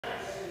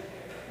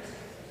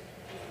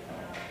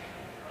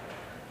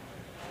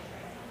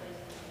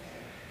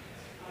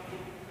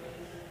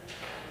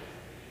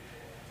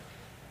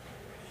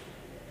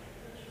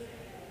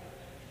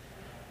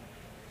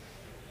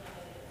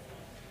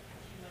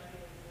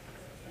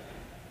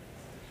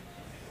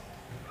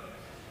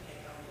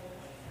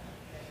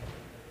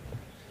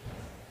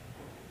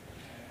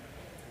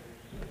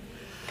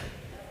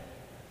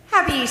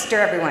Happy Easter,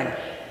 everyone.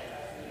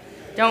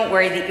 Don't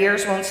worry, the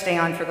ears won't stay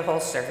on for the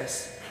whole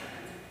service.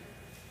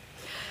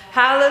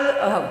 Hallelujah.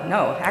 Oh,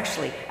 no,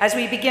 actually, as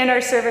we begin our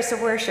service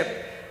of worship,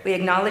 we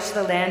acknowledge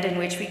the land in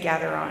which we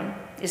gather on.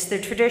 It's the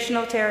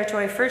traditional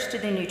territory first to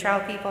the Neutral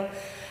people,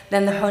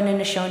 then the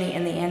Haudenosaunee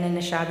and the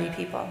Anishinaabe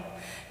people,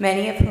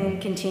 many of whom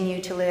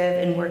continue to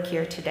live and work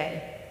here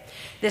today.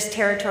 This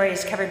territory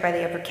is covered by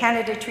the Upper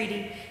Canada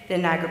Treaty, the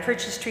Niagara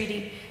Purchase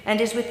Treaty,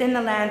 and is within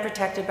the land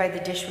protected by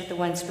the Dish with the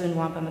One Spoon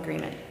Wampum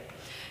Agreement.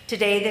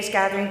 Today, this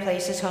gathering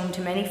place is home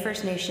to many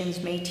First Nations,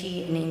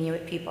 Métis, and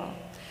Inuit people.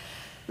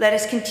 Let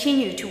us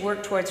continue to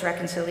work towards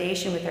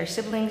reconciliation with our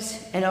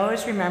siblings and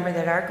always remember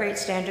that our great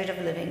standard of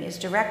living is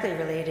directly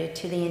related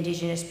to the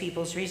Indigenous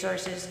people's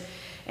resources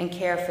and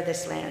care for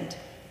this land.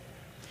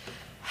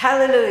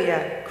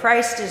 Hallelujah,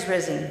 Christ is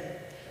risen.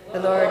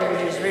 The Lord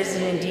is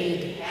risen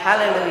indeed.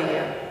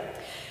 Hallelujah.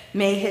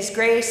 May his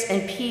grace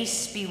and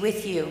peace be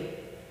with you.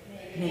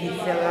 May he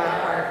fill our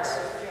hearts.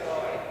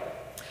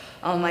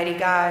 Almighty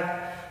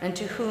God,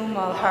 unto whom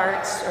all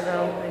hearts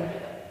are open,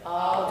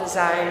 all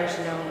desires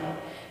known,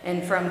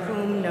 and from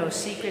whom no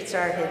secrets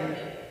are hidden,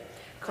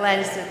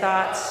 cleanse the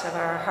thoughts of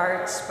our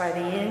hearts by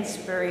the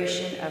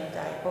inspiration of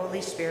thy Holy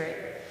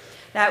Spirit,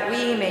 that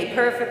we may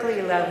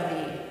perfectly love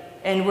thee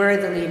and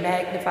worthily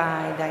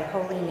magnify thy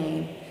holy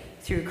name,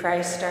 through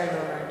Christ our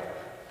Lord.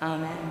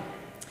 Amen.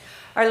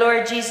 Our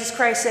Lord Jesus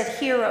Christ said,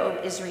 Hear, O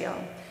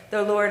Israel,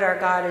 the Lord our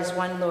God is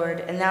one Lord,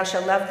 and thou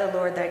shalt love the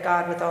Lord thy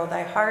God with all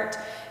thy heart,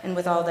 and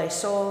with all thy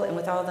soul, and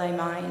with all thy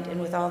mind, and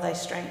with all thy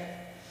strength.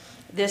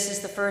 This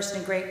is the first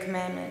and great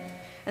commandment,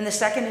 and the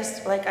second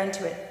is like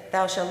unto it,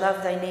 thou shalt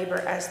love thy neighbor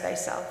as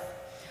thyself.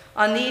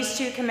 On these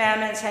two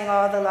commandments hang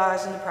all the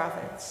laws and the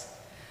prophets.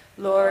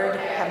 Lord,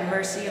 have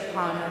mercy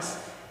upon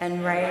us,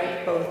 and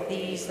write both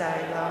these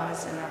thy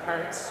laws in our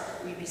hearts,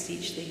 we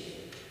beseech thee.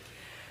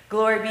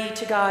 Glory be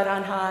to God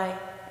on high,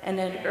 and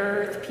on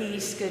earth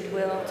peace,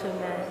 goodwill to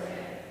men.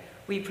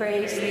 We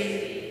praise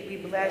thee, we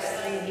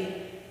bless thee,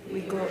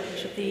 we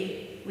worship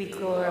thee, we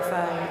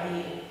glorify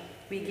thee.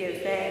 We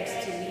give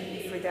thanks to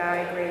thee for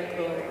thy great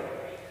glory.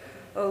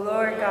 O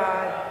Lord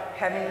God,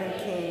 heavenly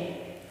King,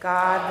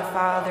 God the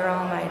Father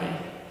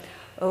Almighty.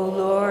 O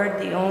Lord,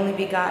 the only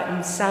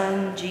begotten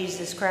Son,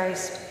 Jesus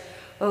Christ.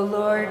 O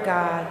Lord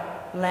God,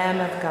 Lamb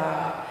of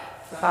God,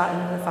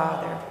 begotten of the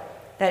Father,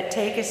 that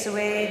takest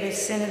away the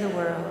sin of the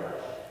world,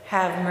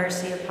 have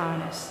mercy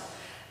upon us.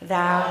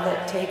 Thou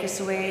that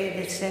takest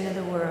away the sin of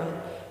the world,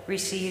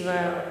 receive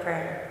our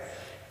prayer.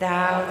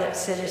 Thou that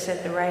sittest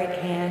at the right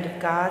hand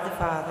of God the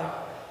Father,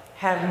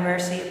 have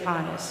mercy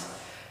upon us.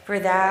 For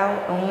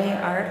thou only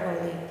art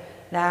holy,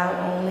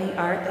 thou only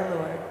art the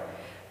Lord.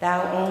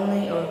 Thou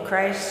only, O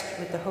Christ,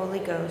 with the Holy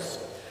Ghost,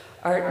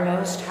 art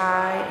most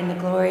high in the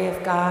glory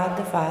of God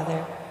the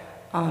Father.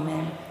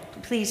 Amen.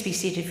 Please be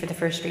seated for the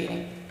first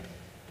reading.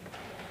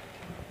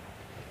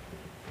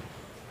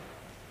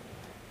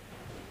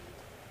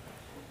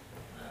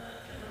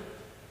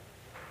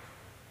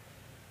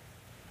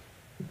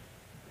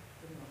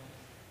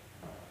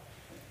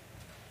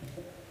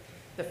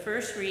 The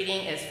first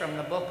reading is from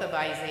the book of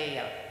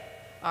Isaiah.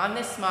 On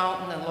this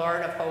mountain the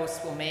Lord of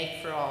hosts will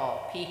make for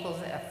all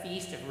peoples a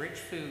feast of rich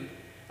food,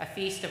 a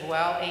feast of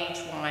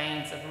well-aged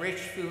wines, of rich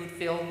food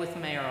filled with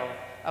marrow,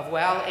 of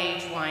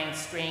well-aged wine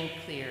strained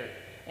clear.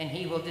 And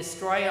he will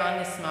destroy on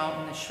this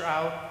mountain the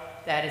shroud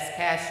that is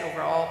cast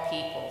over all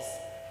peoples,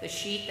 the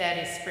sheet that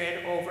is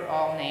spread over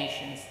all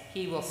nations.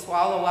 He will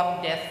swallow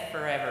up death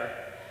forever.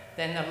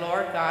 Then the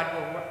Lord God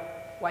will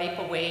wipe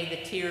away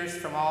the tears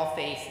from all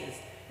faces,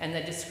 and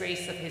the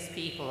disgrace of his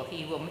people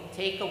he will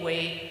take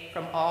away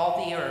from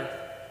all the earth,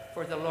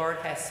 for the Lord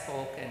has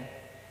spoken.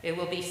 It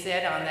will be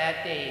said on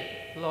that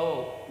day,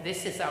 Lo,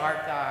 this is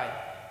our God.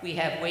 We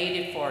have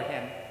waited for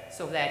him,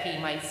 so that he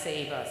might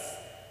save us.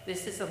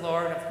 This is the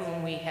Lord of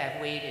whom we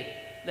have waited.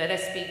 Let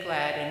us be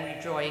glad and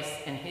rejoice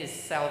in his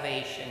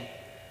salvation.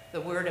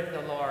 The word of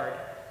the Lord.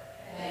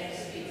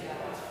 Thanks be to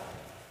God.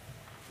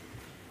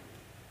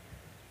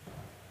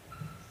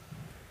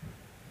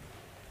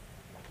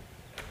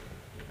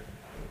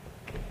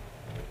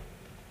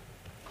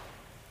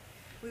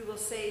 We will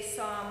say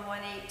Psalm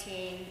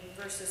 118,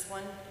 verses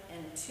 1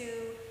 and 2,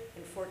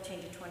 and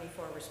 14 to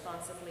 24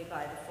 responsively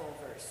by the full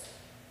verse.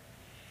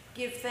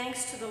 Give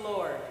thanks to the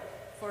Lord,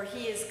 for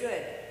he is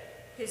good.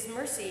 His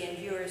mercy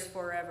endures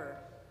forever.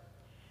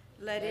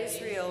 Let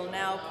Israel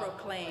now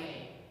proclaim,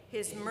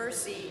 his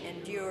mercy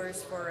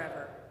endures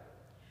forever.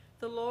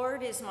 The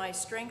Lord is my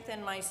strength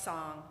and my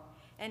song,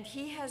 and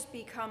he has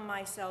become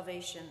my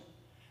salvation.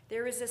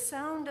 There is a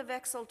sound of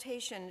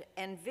exultation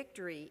and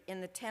victory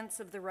in the tents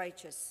of the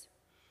righteous.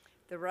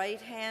 The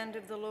right hand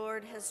of the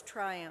Lord has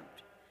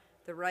triumphed.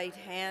 The right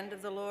hand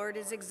of the Lord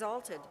is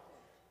exalted.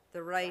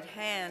 The right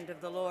hand of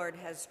the Lord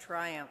has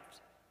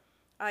triumphed.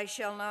 I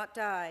shall not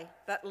die,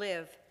 but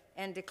live,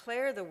 and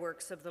declare the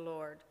works of the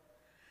Lord.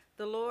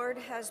 The Lord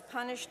has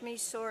punished me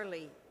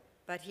sorely,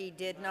 but he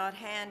did not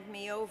hand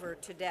me over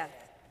to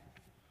death.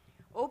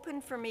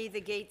 Open for me the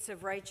gates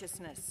of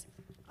righteousness.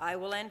 I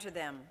will enter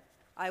them.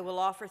 I will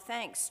offer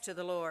thanks to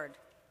the Lord.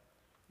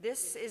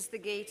 This is the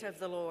gate of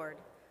the Lord.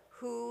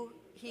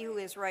 He who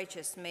is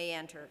righteous may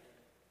enter.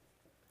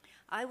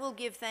 I will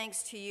give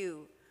thanks to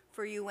you,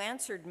 for you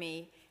answered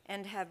me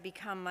and have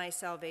become my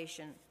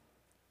salvation.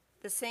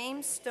 The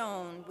same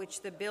stone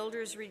which the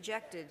builders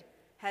rejected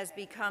has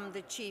become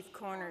the chief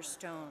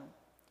cornerstone.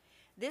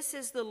 This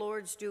is the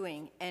Lord's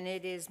doing, and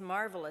it is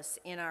marvelous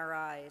in our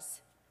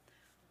eyes.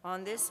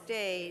 On this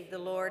day the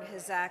Lord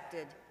has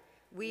acted.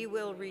 We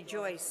will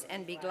rejoice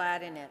and be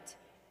glad in it.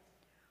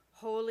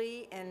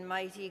 Holy and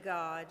mighty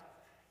God,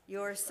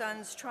 your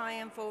Son's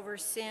triumph over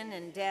sin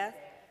and death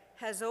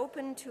has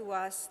opened to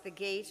us the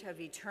gate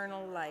of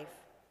eternal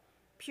life.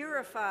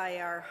 Purify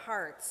our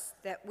hearts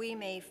that we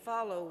may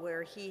follow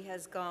where he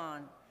has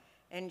gone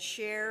and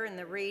share in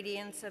the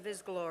radiance of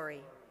his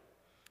glory.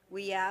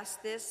 We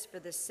ask this for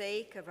the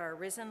sake of our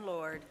risen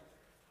Lord.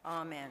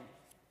 Amen.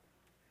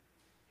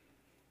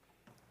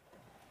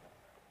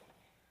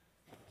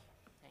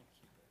 Thank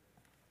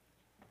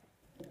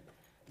you.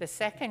 The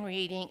second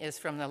reading is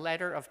from the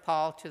letter of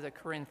Paul to the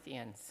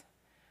Corinthians.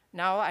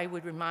 Now I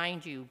would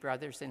remind you,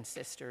 brothers and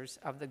sisters,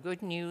 of the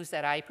good news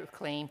that I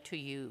proclaimed to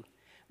you,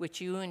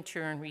 which you in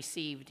turn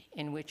received,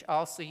 in which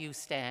also you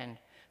stand,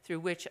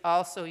 through which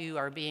also you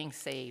are being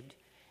saved,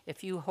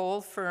 if you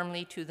hold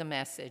firmly to the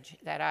message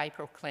that I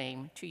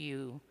proclaim to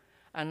you,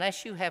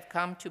 unless you have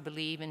come to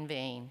believe in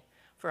vain.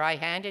 For I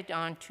handed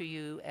on to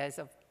you as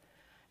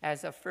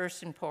of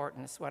first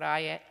importance what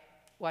I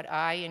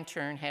in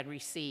turn had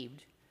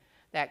received,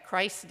 that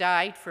Christ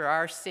died for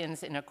our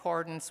sins in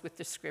accordance with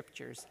the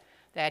Scriptures,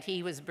 that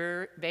he was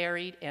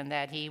buried, and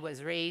that he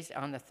was raised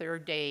on the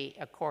third day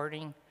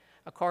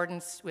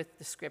accordance with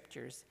the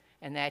Scriptures,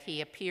 and that he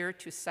appeared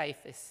to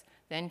Cephas,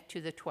 then to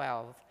the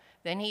 12.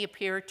 Then he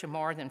appeared to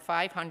more than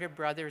 500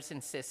 brothers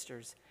and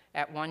sisters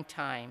at one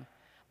time,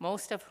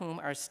 most of whom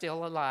are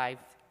still alive,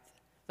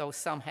 though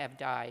some have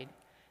died.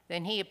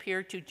 Then he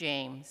appeared to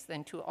James,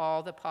 then to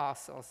all the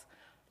apostles.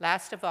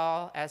 Last of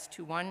all, as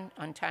to one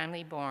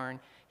untimely born,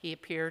 he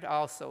appeared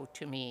also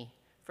to me.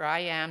 For I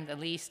am the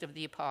least of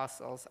the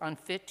apostles,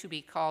 unfit to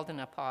be called an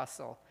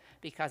apostle,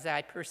 because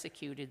I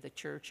persecuted the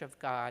church of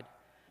God.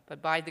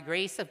 But by the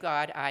grace of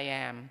God I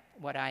am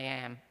what I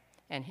am,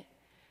 and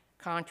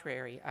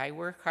contrary, I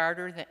worked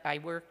harder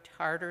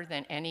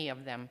than any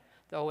of them,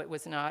 though it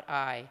was not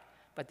I,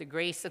 but the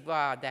grace of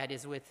God that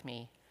is with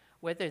me.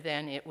 Whether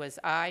then it was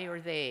I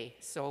or they,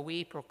 so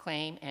we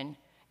proclaim, and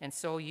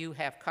so you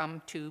have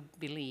come to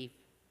believe.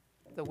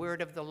 The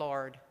word of the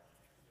Lord.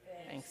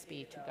 Thanks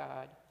be to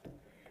God.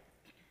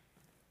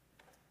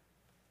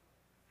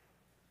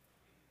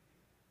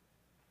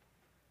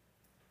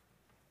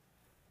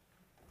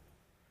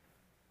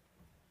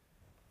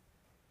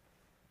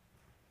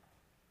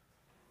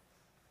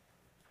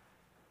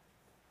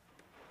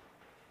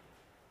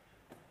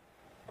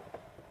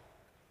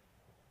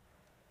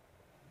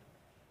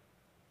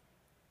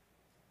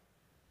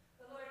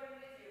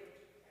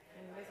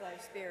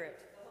 Spirit.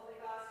 The Holy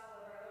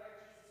Gospel of our Lord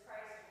Jesus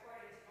Christ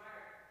according to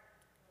Mark.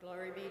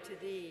 Glory be to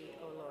thee,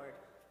 O Lord.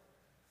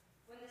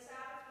 When the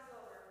Sabbath was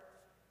over,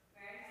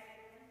 Mary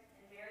Magdalene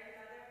and Mary, the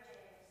mother of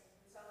James,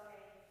 and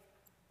Salome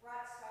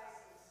brought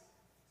spices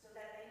so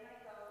that they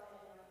might go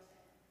and anoint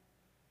him.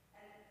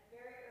 And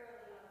very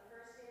early on the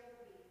first day of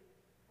the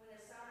week, when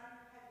the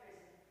sun had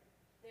risen,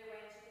 they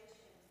went to the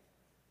tomb.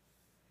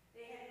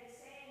 They had been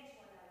saying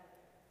to one another,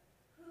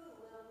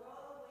 "Who will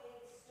roll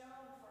away the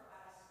stone for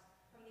us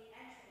from the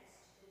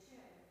entrance to the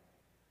tomb?"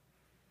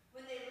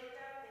 When they looked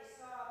up, they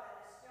saw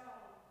that the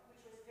stone,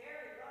 which was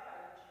very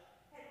large,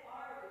 had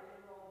already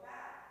been rolled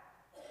back.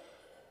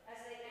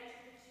 As they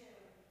entered the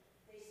tomb,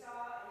 they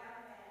saw a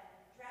young man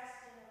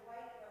dressed in a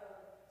white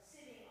robe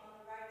sitting on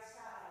the right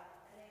side,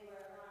 and they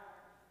were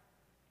alarmed.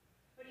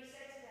 But he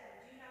said to them,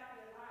 "Do not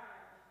be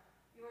alarmed.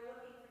 You are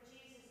looking for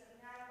Jesus of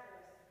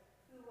Nazareth,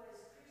 who was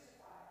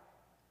crucified.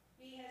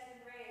 He has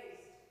been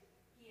raised.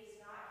 He is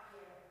not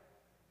here.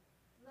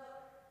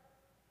 Look,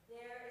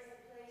 there is the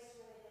place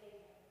where they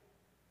laid him.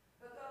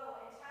 But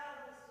go and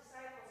tell his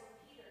disciples and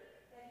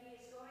Peter that he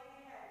is going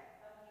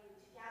ahead of you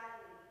to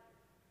Galilee.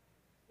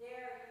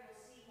 There you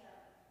will see him,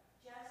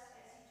 just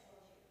as he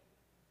told you."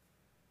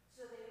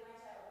 So they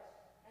went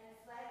out and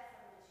fled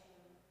from the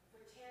tomb,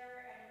 for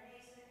terror and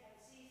amazement had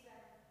seized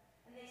them,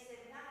 and they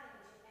said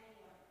nothing to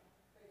anyone,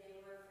 for they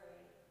were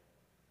afraid.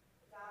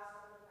 The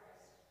Gospel of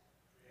Christ.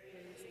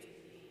 Praise to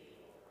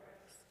thee, O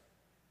Christ.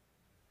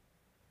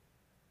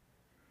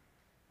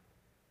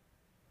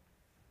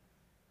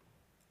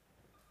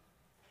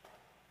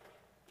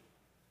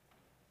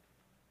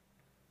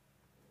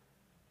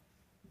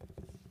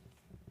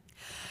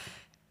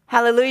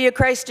 Hallelujah,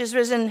 Christ is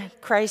risen.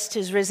 Christ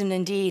is risen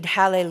indeed.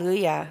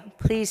 Hallelujah.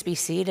 Please be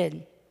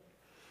seated.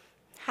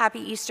 Happy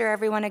Easter,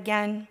 everyone,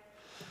 again.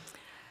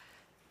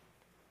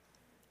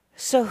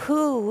 So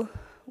who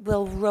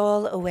will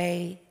roll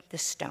away the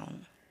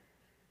stone?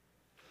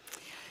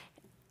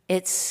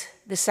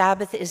 The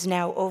Sabbath is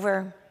now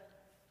over,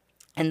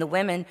 and the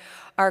women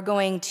are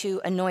going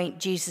to anoint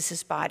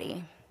Jesus'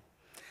 body.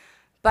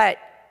 But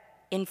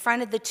in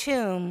front of the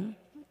tomb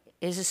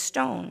is a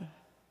stone.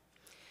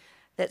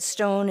 that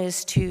stone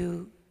is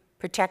to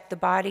protect the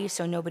body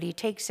so nobody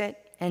takes it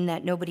and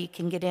that nobody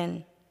can get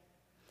in.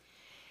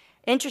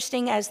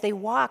 Interesting, as they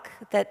walk,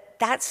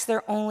 that's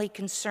their only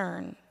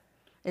concern,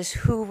 is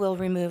who will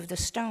remove the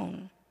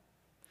stone.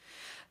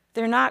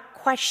 They're not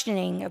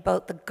questioning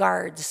about the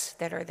guards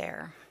that are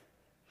there.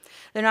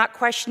 They're not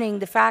questioning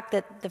the fact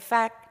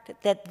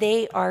that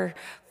they are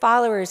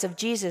followers of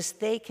Jesus,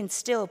 they can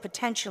still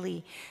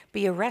potentially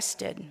be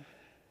arrested.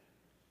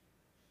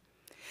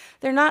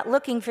 They're not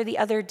looking for the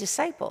other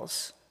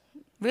disciples.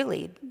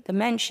 Really, the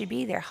men should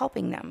be there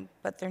helping them,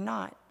 but they're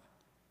not.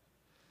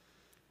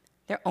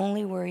 They're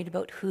only worried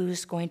about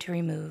who's going to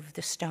remove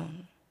the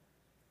stone.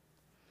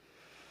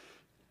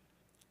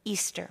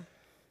 Easter.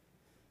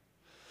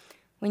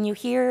 When you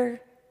hear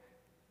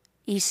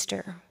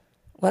Easter,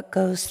 what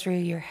goes through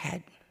your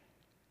head?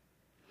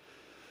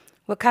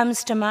 What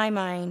comes to my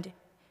mind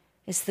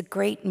is the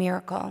great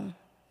miracle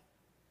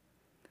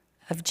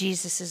of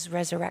Jesus'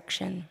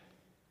 resurrection.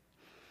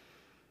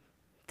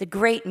 The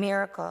great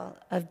miracle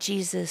of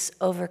Jesus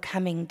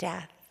overcoming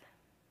death.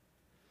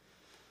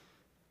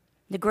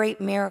 The great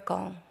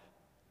miracle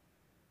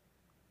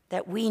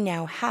that we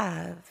now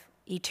have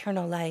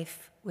eternal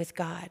life with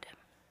God.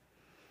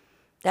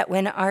 That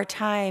when our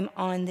time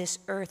on this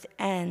earth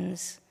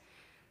ends,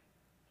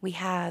 we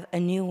have a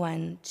new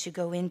one to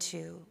go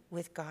into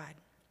with God.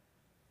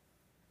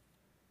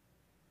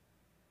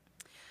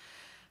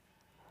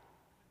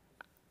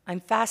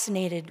 I'm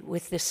fascinated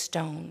with this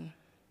stone.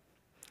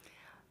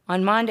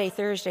 On Maundy,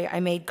 Thursday,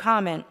 I made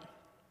comment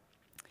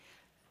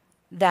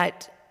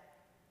that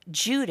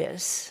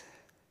Judas,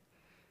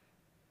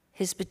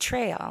 his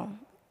betrayal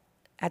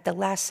at the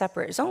Last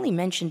Supper, is only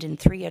mentioned in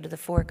 3 out of the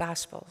 4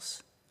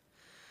 Gospels.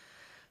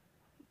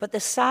 But the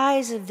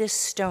size of this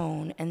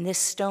stone, and this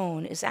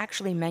stone is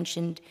actually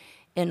mentioned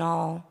in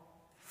all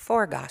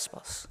 4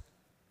 Gospels.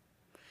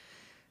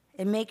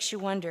 It makes you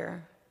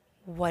wonder,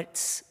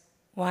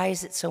 why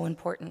is it so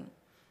important?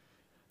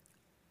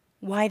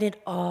 Why did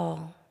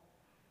all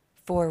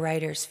 4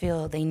 writers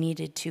feel they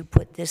needed to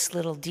put this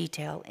little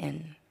detail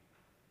in?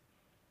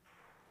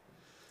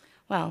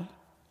 Well,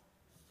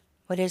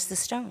 what is the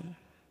stone?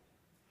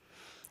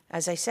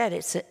 As I said,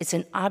 it's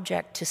an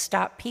object to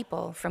stop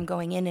people from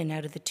going in and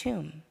out of the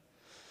tomb.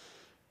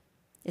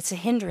 It's a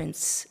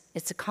hindrance.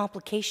 It's a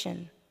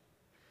complication.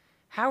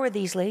 How are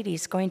these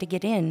ladies going to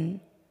get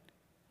in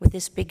with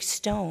this big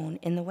stone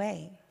in the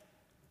way?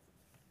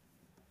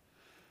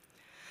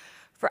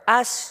 For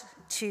us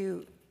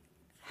to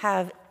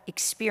have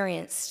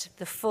experienced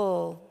the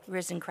full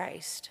risen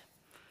Christ,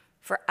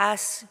 for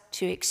us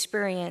to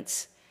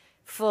experience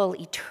full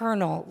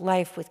eternal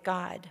life with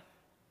God,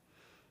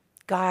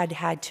 God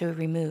had to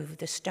remove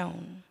the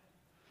stone.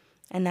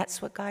 And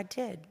that's what God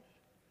did.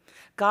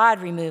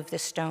 God removed the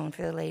stone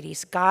for the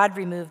ladies. God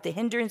removed the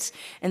hindrance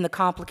and the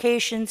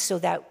complications so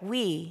that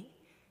we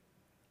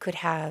could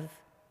have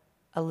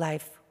a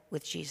life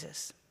with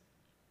Jesus.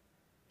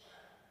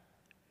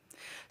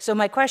 So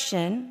my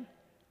question,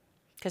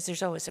 because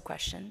there's always a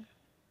question,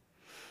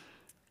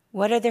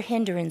 what are the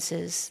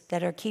hindrances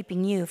that are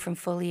keeping you from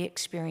fully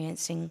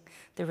experiencing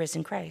the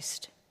risen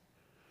Christ?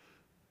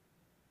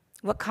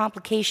 What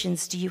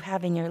complications do you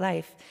have in your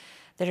life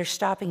that are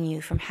stopping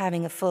you from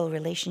having a full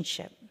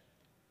relationship?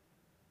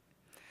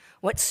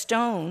 What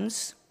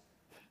stones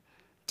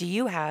do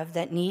you have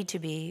that need to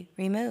be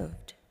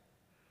removed?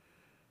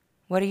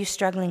 What are you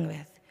struggling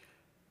with?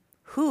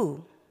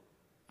 Who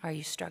are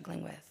you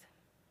struggling with?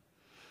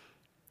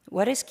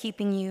 What is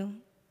keeping you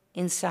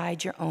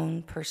inside your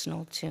own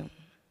personal tomb?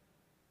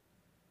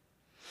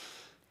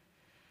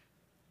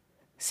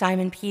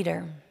 Simon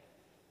Peter.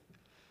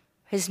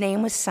 His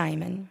name was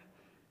Simon.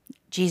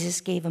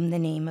 Jesus gave him the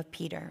name of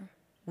Peter,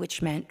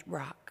 which meant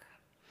rock.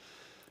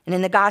 And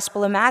in the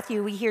Gospel of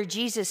Matthew, we hear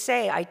Jesus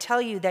say, I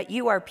tell you that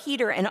you are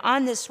Peter, and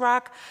on this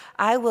rock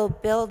I will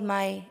build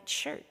my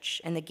church,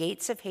 and the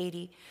gates of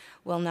Hades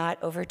will not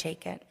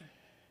overtake it.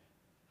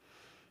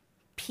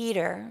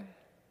 Peter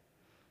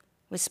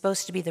was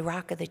supposed to be the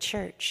rock of the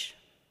church.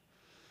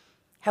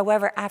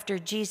 However, after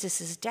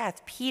Jesus'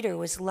 death, Peter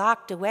was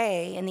locked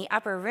away in the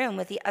upper room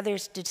with the other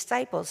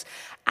disciples,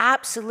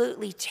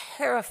 absolutely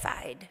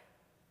terrified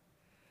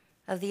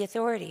of the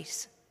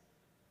authorities.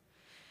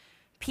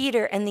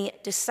 Peter and the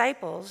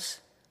disciples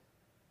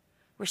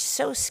were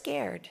so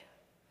scared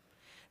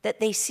that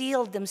they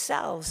sealed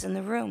themselves in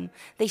the room.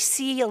 They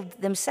sealed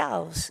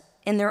themselves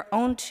in their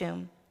own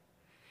tomb,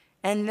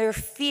 and their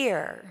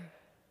fear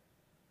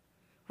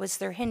was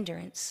their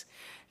hindrance.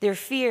 Their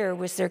fear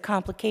was their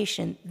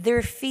complication.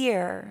 Their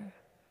fear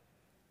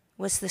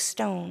was the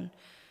stone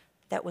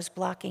that was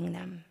blocking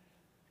them.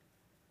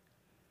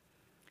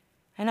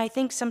 And I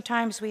think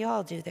sometimes we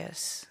all do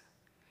this.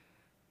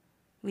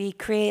 We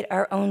create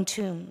our own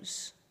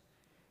tombs,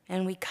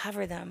 and we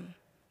cover them.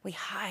 We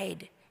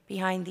hide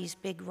behind these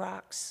big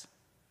rocks.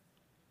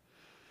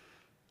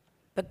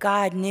 But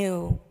God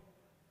knew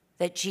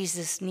that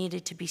Jesus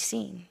needed to be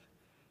seen.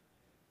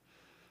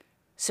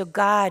 So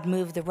God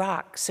moved the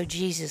rock so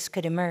Jesus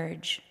could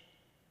emerge.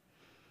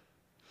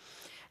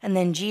 And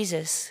then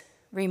Jesus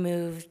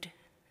removed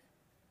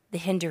the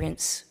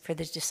hindrance for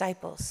the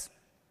disciples.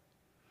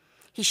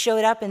 He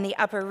showed up in the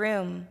upper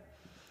room.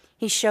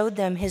 He showed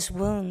them his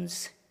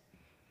wounds.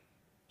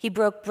 He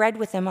broke bread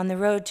with them on the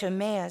road to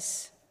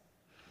Emmaus.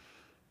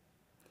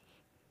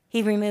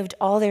 He removed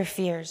all their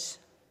fears,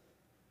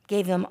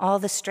 gave them all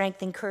the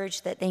strength and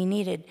courage that they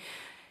needed.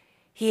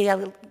 He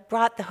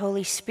brought the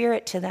Holy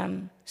Spirit to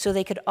them so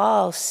they could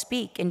all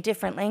speak in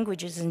different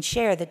languages and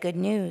share the good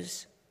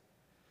news.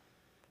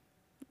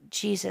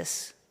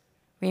 Jesus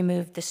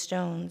removed the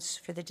stones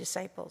for the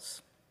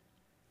disciples.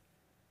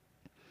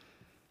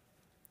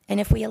 And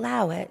if we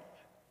allow it,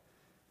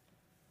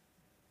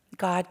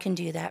 God can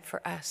do that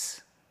for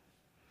us.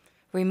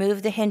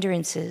 Remove the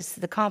hindrances,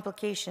 the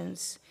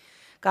complications.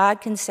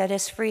 God can set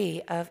us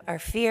free of our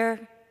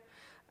fear,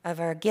 of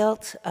our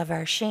guilt, of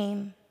our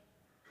shame,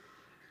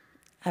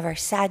 of our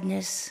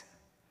sadness,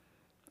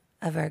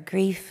 of our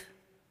grief.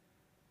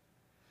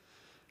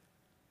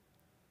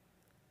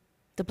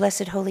 The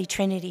Blessed Holy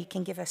Trinity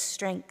can give us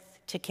strength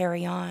to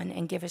carry on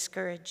and give us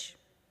courage.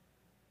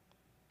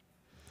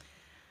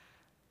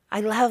 I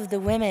love the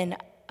women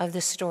of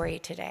the story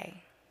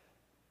today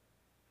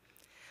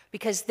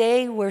because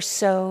they were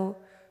so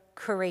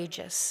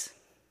courageous.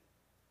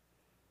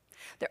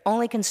 Their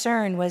only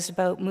concern was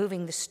about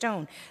moving the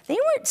stone. They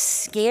weren't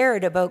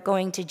scared about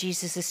going to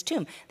Jesus'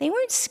 tomb. They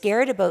weren't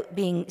scared about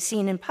being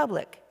seen in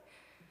public.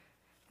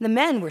 The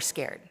men were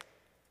scared.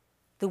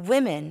 The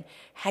women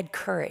had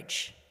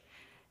courage.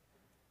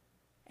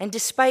 And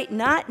despite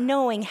not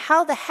knowing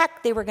how the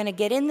heck they were going to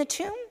get in the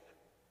tomb,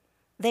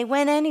 they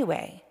went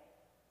anyway.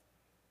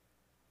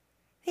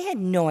 They had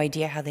no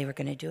idea how they were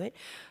going to do it,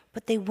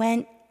 but they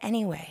went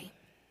anyway.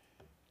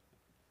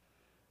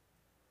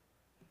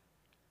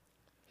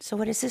 So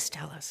what does this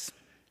tell us?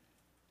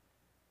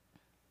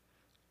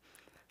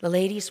 The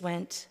ladies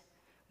went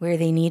where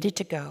they needed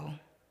to go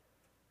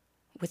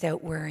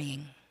without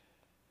worrying.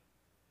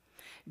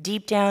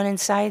 Deep down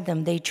inside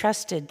them, they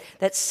trusted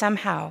that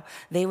somehow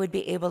they would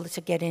be able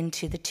to get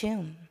into the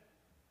tomb.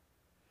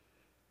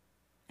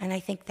 And I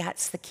think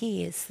that's the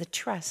key, is the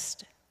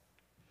trust.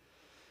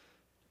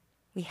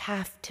 We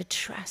have to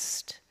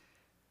trust.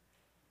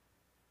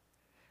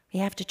 We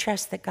have to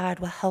trust that God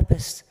will help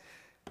us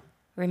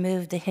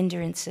remove the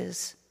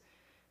hindrances,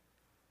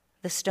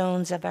 the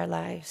stones of our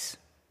lives.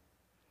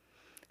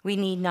 We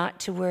need not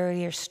to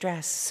worry or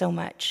stress so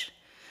much,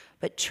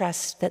 but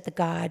trust that the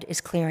God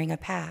is clearing a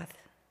path.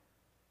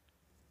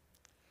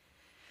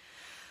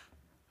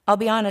 I'll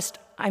be honest,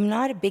 I'm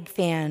not a big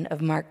fan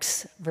of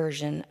Mark's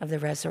version of the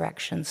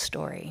resurrection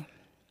story,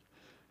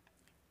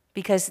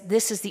 because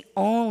this is the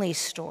only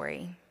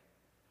story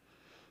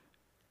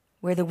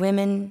where the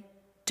women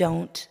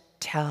don't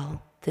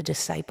tell the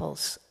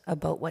disciples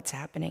about what's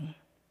happening.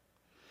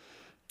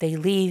 They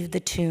leave the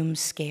tomb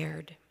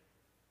scared.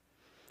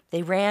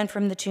 They ran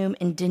from the tomb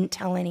and didn't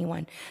tell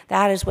anyone.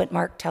 That is what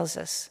Mark tells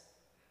us.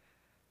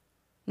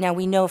 Now,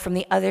 we know from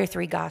the other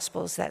three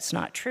Gospels that's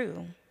not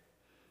true.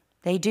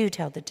 They do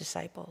tell the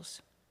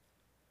disciples.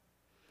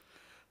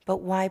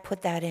 But why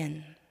put that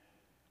in?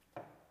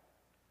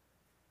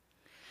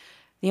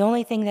 The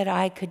only thing that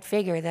I could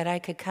figure, that I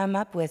could come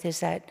up with, is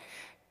that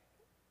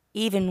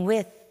even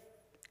with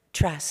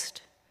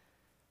trust,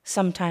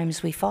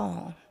 sometimes we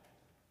fall.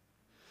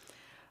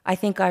 I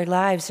think our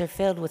lives are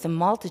filled with a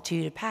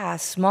multitude of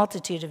paths,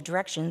 multitude of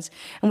directions,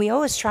 and we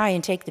always try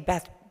and take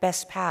the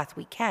best path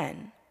we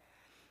can.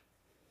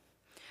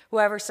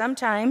 However,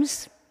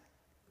 sometimes,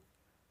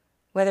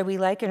 whether we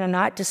like it or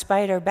not,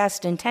 despite our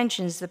best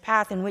intentions, the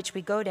path in which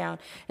we go down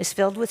is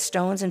filled with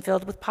stones and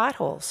filled with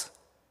potholes.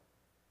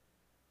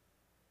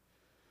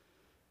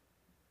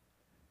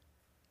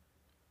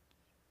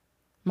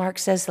 Mark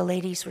says the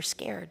ladies were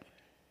scared.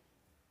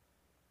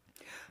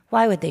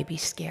 Why would they be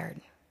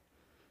scared?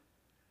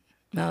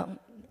 Well,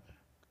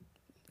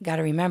 got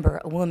to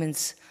remember, a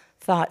woman's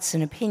thoughts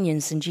and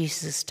opinions in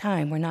Jesus'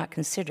 time were not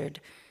considered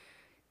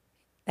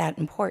that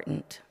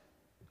important.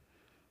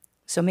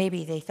 So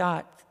maybe they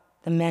thought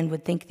the men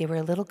would think they were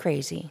a little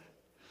crazy,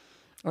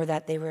 or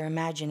that they were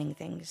imagining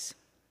things.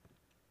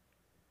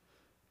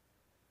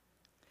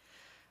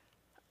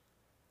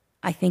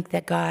 I think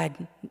that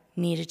God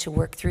needed to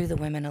work through the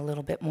women a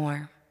little bit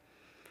more.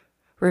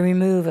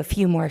 Remove a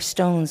few more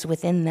stones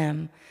within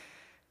them,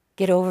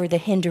 get over the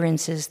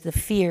hindrances, the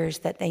fears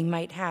that they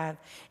might have,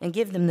 and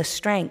give them the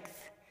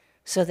strength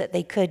so that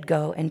they could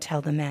go and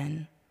tell the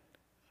men,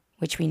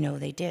 which we know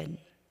they did.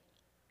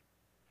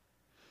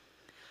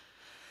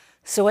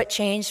 So what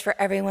changed for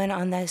everyone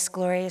on this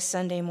glorious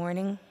Sunday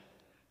morning?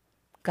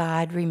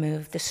 God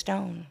removed the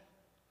stone.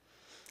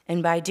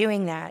 And by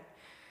doing that,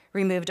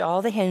 removed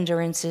all the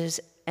hindrances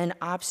and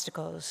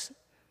obstacles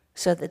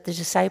so that the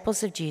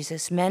disciples of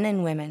Jesus, men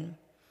and women,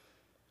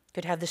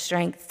 could have the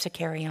strength to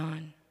carry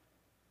on.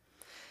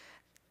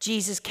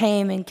 Jesus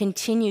came and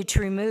continued to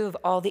remove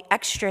all the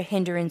extra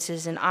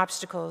hindrances and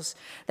obstacles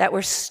that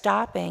were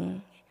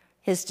stopping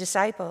his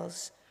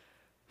disciples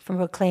from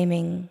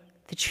proclaiming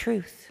the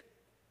truth.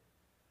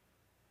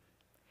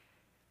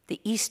 The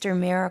Easter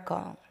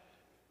miracle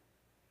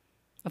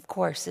of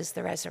course, is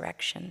the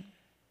resurrection.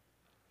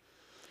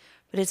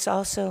 But it's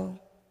also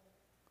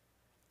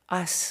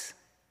us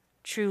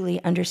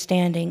truly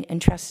understanding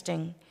and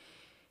trusting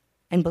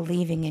and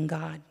believing in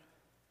God,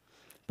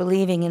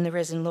 believing in the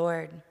risen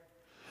Lord,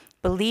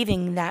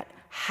 believing that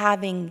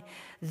having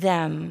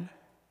them,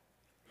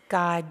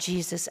 God,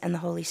 Jesus, and the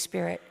Holy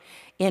Spirit,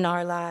 in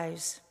our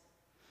lives,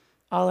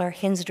 all our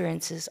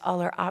hindrances,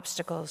 all our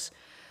obstacles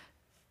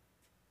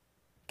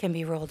can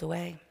be rolled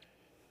away.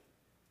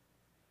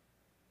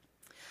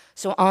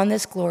 So on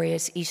this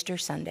glorious Easter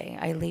Sunday,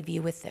 I leave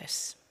you with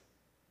this.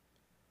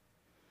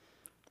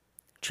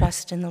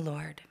 Trust in the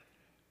Lord.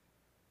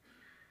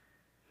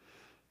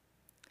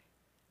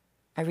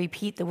 I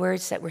repeat the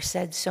words that were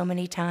said so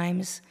many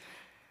times.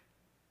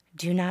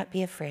 Do not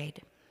be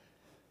afraid.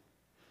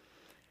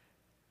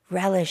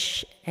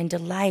 Relish and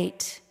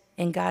delight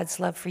in God's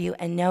love for you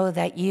and know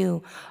that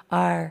you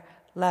are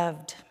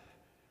loved.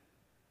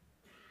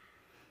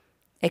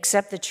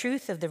 Accept the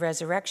truth of the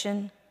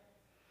resurrection.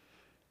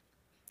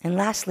 And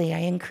lastly, I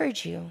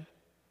encourage you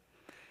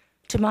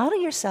to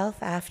model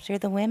yourself after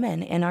the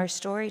women in our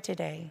story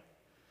today.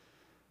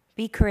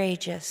 Be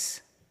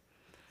courageous.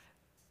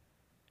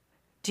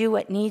 Do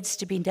what needs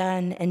to be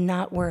done and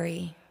not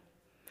worry.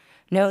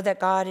 Know that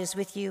God is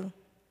with you,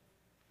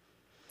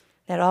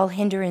 that all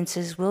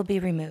hindrances will be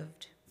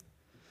removed,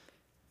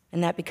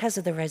 and that because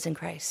of the risen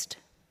Christ,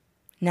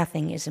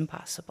 nothing is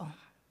impossible.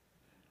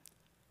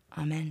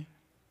 Amen.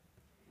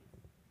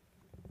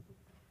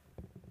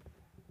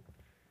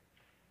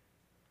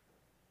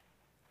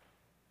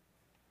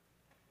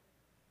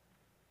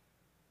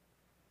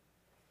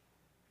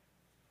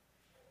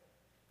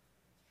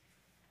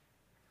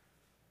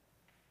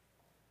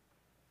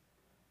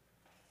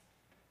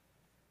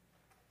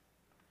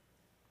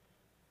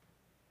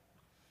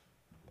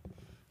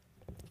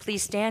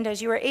 Please stand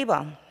as you are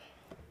able.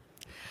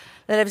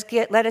 Let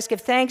us give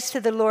thanks to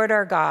the Lord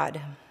our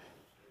God.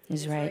 It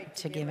is right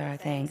to give our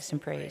thanks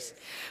and praise.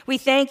 We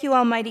thank you,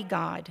 Almighty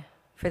God,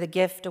 for the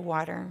gift of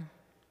water.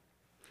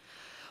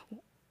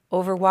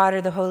 Over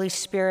water, the Holy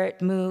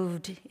Spirit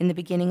moved in the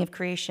beginning of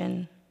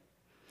creation.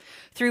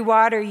 Through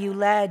water, you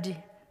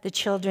led the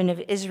children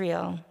of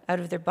Israel out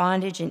of their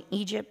bondage in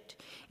Egypt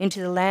into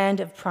the land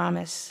of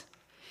promise.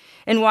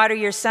 In water,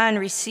 your Son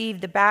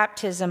received the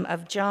baptism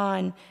of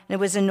John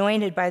and was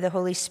anointed by the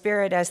Holy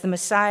Spirit as the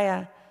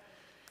Messiah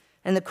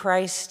and the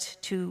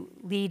Christ to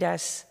lead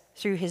us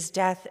through his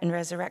death and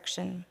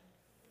resurrection,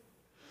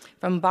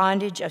 from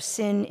bondage of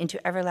sin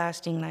into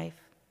everlasting life.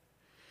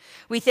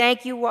 We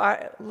thank you,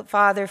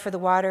 Father, for the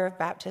water of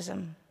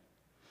baptism.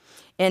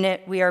 In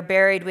it, we are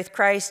buried with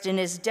Christ in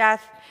his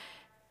death,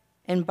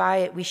 and by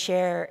it, we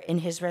share in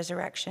his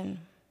resurrection.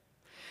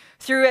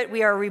 Through it,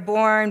 we are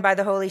reborn by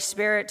the Holy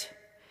Spirit.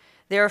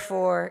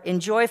 Therefore, in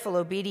joyful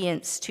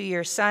obedience to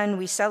your Son,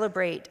 we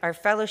celebrate our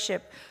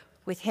fellowship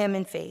with him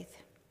in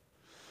faith.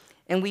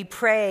 And we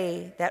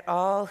pray that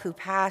all who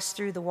pass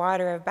through the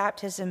water of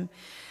baptism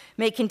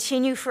may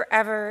continue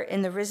forever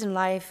in the risen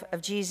life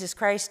of Jesus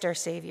Christ, our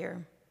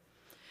Savior,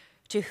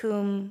 to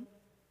him,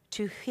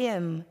 to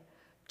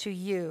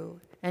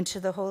you, and to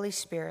the Holy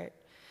Spirit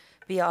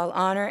be all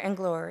honor and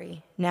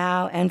glory,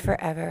 now and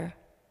forever.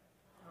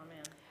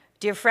 Amen.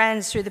 Dear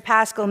friends, through the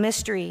Paschal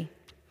mystery,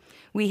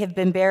 we have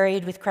been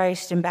buried with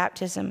Christ in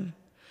baptism,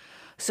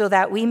 so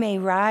that we may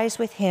rise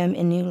with him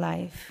in new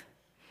life.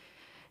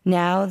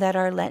 Now that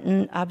our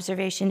Lenten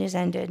observation is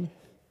ended,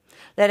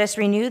 let us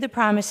renew the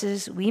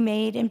promises we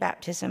made in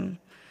baptism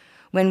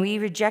when we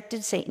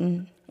rejected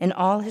Satan and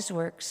all his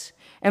works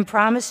and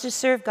promised to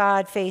serve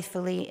God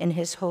faithfully in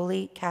his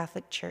holy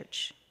Catholic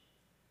Church.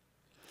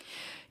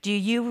 Do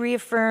you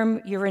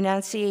reaffirm your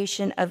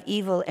renunciation of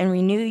evil and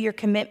renew your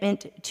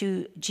commitment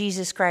to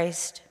Jesus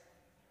Christ?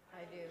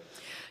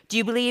 Do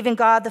you believe in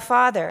God the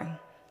Father?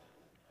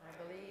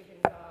 I believe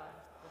in God,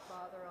 the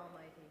Father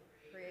Almighty,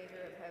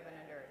 creator of heaven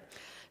and earth.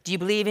 Do you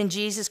believe in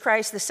Jesus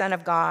Christ, the Son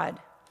of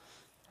God?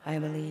 I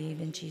believe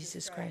in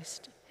Jesus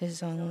Christ,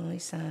 his only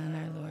Son,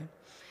 our Lord.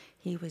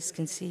 He was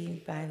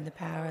conceived by the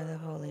power of the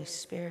Holy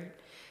Spirit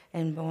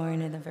and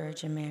born of the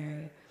Virgin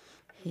Mary.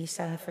 He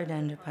suffered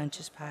under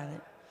Pontius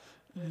Pilate,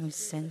 and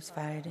was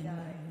crucified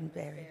and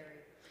buried.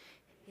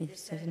 He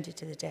descended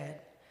to the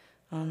dead.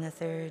 On the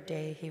third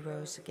day he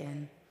rose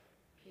again.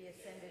 He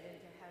ascended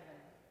into heaven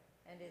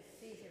and is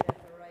seated at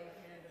the right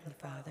hand of The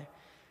Father,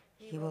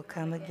 he will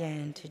come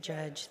again to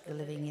judge the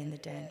living and the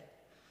dead.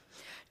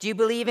 Do you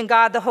believe in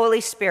God the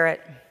Holy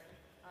Spirit?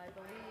 I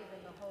believe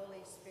in the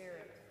Holy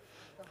Spirit,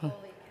 the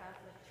Holy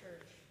Catholic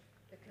Church,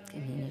 the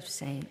Communion of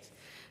saints,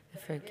 the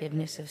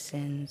forgiveness of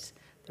sins,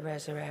 the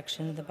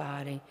resurrection of the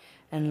body,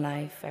 and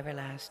life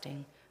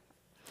everlasting.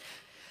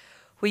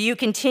 Will you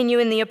continue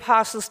in the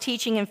apostles'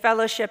 teaching and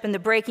fellowship and the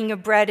breaking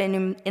of bread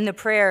and in the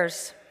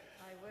prayers?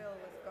 I will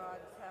with God's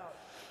help.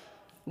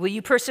 Will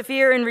you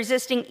persevere in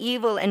resisting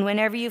evil, and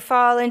whenever you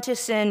fall into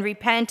sin,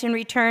 repent and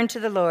return to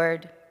the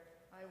Lord?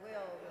 I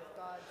will with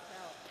God's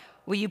help.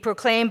 Will you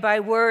proclaim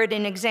by word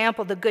and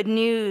example the good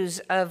news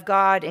of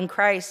God in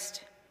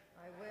Christ?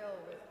 I will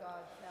with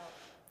God's help.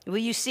 Will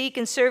you seek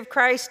and serve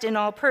Christ in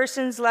all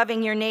persons,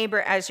 loving your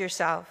neighbor as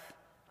yourself?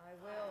 I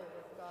will,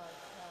 with God's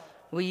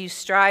help. Will you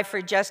strive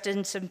for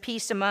justice and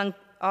peace among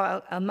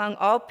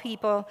all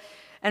people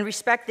and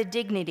respect the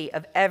dignity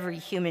of every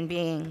human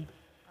being?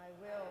 I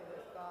will,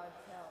 with God's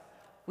help.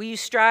 Will you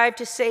strive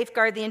to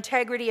safeguard the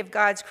integrity of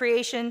God's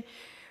creation,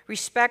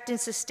 respect and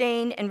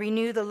sustain and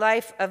renew the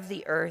life of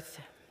the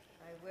earth?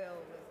 I will,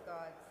 with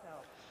God's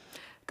help.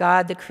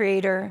 God, the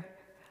Creator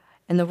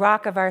and the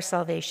rock of our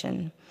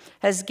salvation,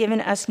 has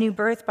given us new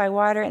birth by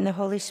water and the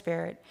Holy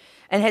Spirit,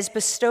 and has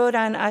bestowed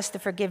on us the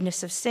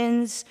forgiveness of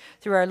sins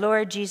through our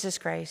Lord Jesus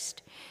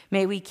Christ.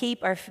 May He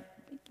keep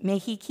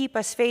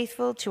us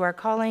faithful to our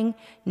calling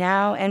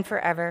now and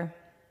forever.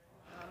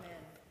 Amen.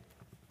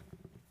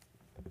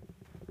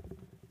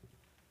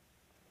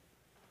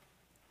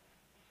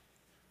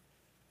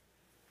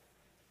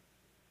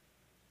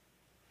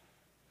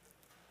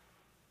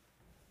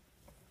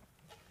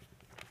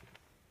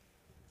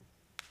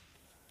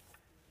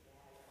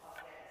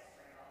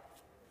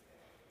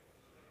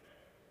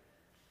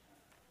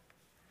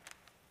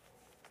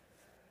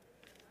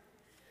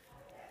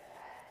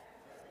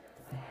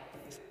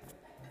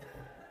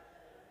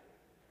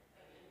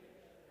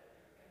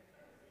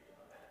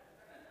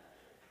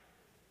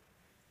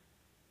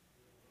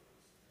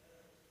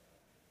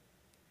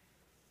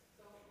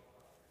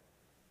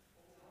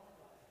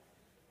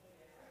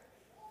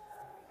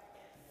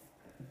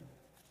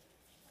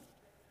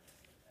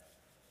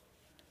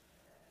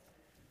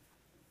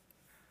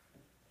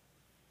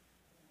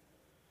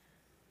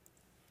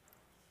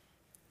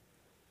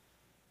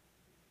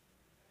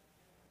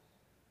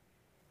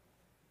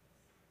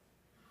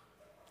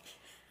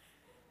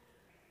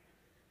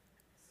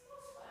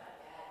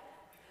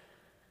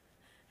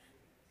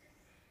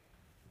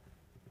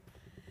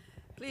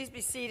 Please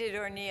be seated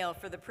or kneel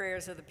for the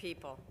prayers of the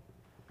people.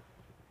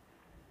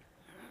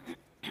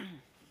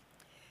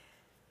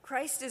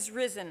 Christ is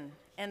risen,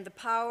 and the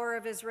power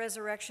of his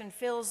resurrection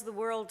fills the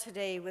world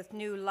today with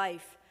new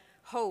life,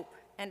 hope,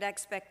 and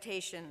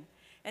expectation.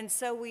 And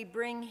so we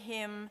bring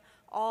him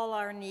all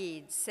our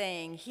needs,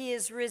 saying, "He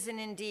is risen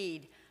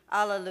indeed.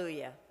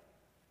 Alleluia."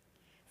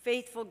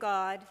 Faithful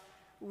God,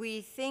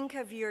 we think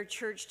of your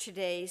church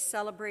today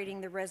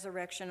celebrating the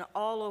resurrection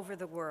all over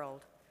the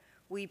world.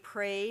 We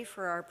pray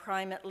for our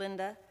primate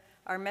Linda,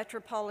 our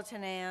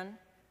Metropolitan Anne,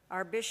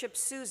 our Bishop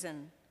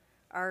Susan,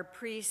 our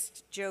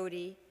priest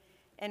Jody,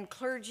 and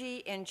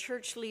clergy and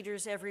church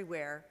leaders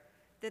everywhere,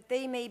 that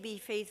they may be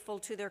faithful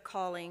to their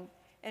calling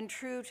and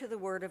true to the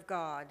Word of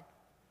God.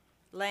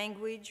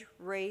 Language,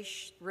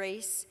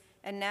 race,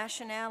 and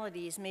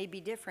nationalities may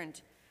be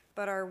different,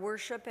 but our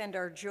worship and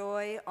our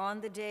joy on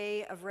the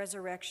day of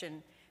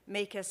resurrection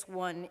make us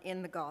one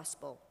in the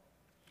gospel.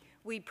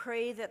 We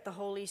pray that the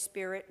Holy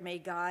Spirit may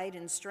guide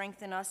and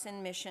strengthen us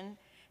in mission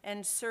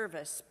and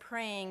service,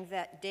 praying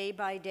that day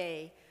by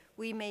day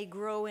we may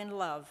grow in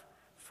love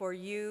for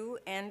you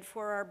and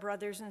for our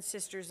brothers and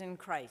sisters in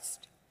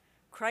Christ.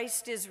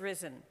 Christ is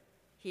risen.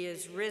 He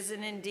is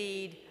risen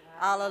indeed.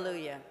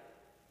 Alleluia.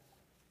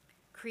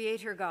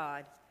 Creator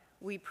God,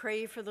 we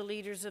pray for the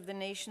leaders of the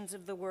nations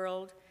of the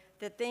world,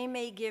 that they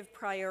may give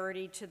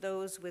priority to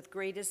those with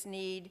greatest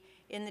need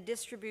in the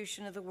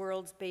distribution of the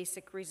world's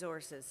basic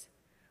resources.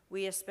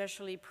 We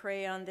especially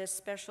pray on this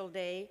special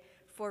day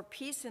for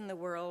peace in the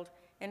world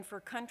and for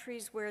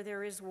countries where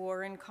there is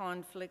war and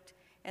conflict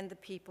and the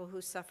people who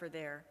suffer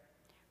there.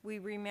 We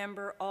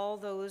remember all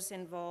those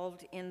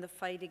involved in the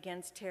fight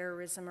against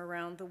terrorism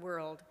around the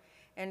world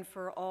and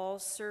for all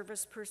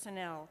service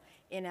personnel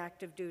in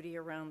active duty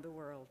around the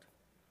world.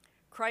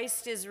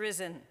 Christ is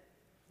risen.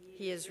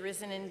 He is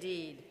risen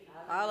indeed.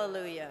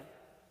 Alleluia.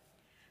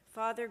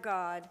 Father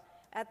God,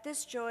 at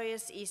this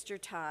joyous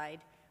Eastertide,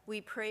 we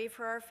pray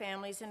for our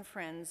families and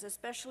friends,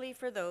 especially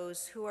for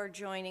those who are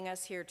joining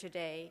us here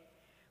today.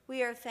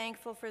 We are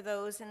thankful for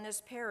those in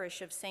this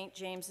parish of St.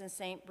 James and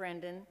St.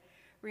 Brendan,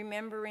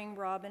 remembering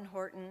Robin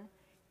Horton,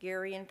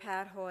 Gary and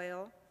Pat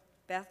Hoyle,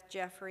 Beth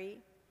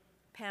Jeffrey,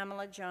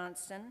 Pamela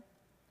Johnston,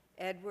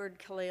 Edward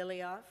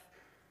Kalalioff,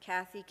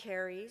 Kathy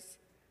Carries,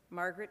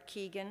 Margaret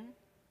Keegan,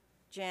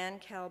 Jan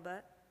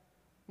Kelbut,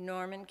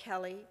 Norman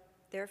Kelly,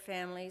 their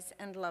families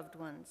and loved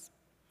ones.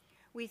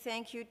 We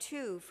thank you,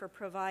 too, for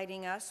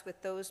providing us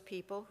with those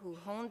people who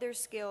honed their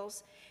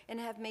skills and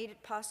have made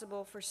it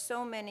possible for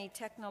so many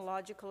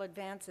technological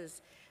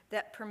advances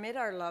that permit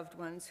our loved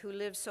ones who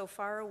live so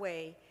far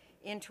away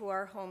into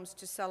our homes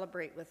to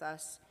celebrate with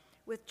us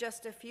with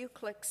just a few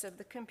clicks of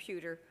the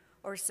computer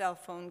or cell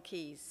phone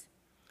keys.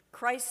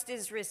 Christ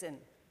is risen.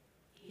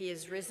 He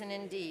is risen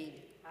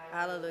indeed.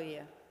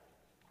 Alleluia.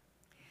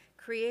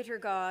 Creator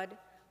God,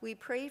 we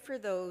pray for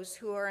those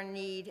who are in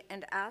need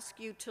and ask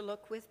you to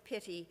look with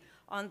pity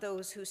on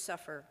those who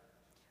suffer.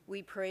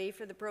 We pray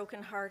for the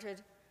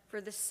brokenhearted,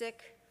 for the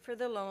sick, for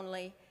the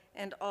lonely,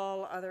 and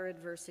all other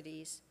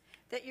adversities,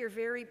 that your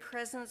very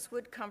presence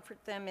would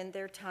comfort them in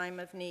their time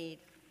of need.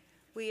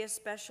 We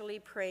especially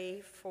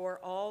pray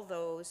for all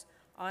those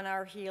on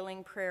our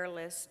healing prayer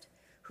list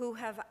who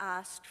have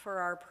asked for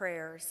our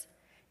prayers: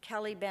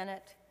 Kelly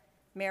Bennett,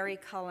 Mary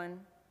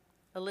Cullen,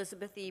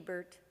 Elizabeth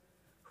Ebert,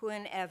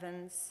 Huan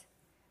Evans,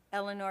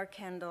 Eleanor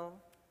Kendall,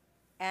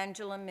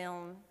 Angela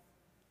Milne,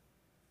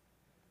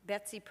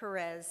 Betsy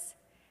Perez,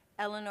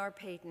 Eleanor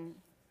Payton,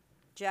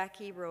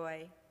 Jackie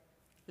Roy,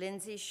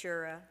 Lindsay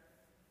Shura,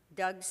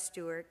 Doug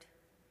Stewart,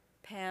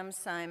 Pam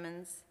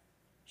Simons,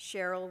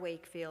 Cheryl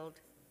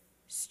Wakefield,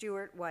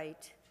 Stuart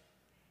White,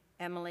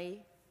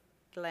 Emily,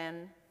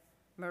 Glenn,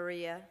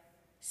 Maria,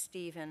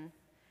 Stephen,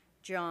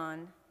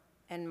 John,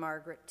 and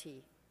Margaret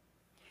T.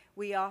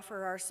 We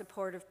offer our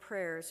supportive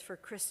prayers for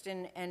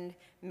Kristen and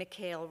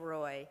Mikhail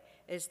Roy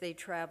as they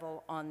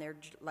travel on their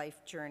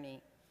life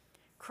journey.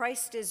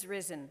 Christ is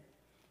risen.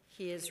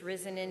 He is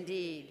risen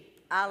indeed.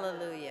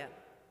 Alleluia.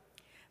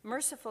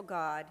 Merciful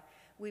God,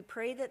 we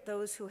pray that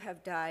those who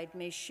have died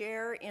may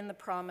share in the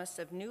promise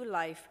of new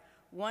life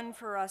won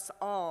for us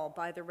all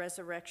by the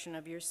resurrection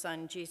of your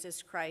Son,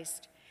 Jesus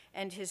Christ,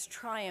 and his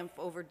triumph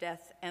over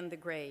death and the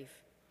grave.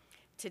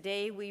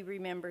 Today we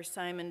remember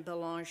Simon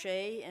Belanger,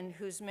 in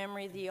whose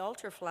memory the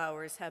altar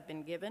flowers have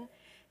been given,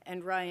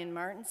 and Ryan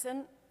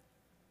Martinson,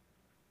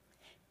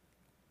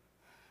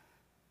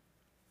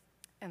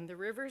 and the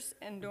Rivers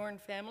and Dorn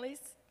families,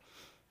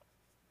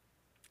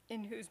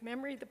 in whose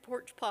memory the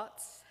porch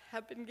pots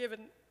have been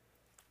given.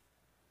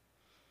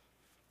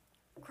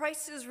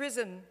 Christ is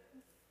risen.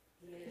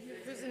 He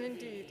is risen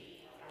indeed.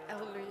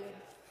 Alleluia.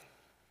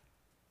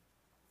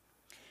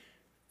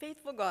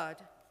 Faithful God,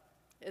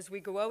 as we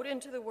go out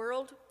into the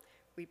world,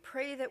 we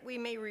pray that we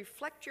may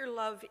reflect your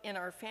love in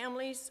our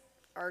families,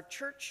 our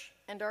church,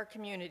 and our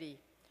community,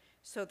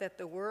 so that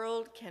the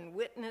world can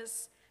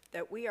witness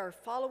that we are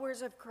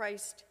followers of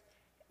Christ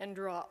and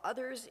draw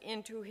others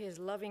into his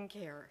loving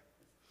care.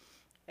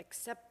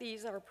 Accept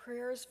these our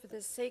prayers for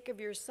the sake of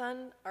your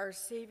Son, our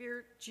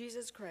Savior,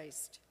 Jesus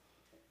Christ.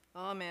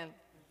 Amen.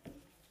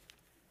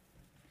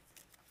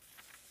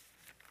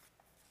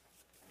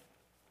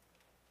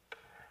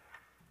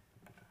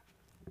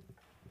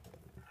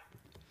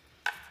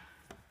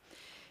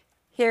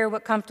 Hear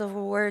what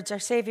comfortable words our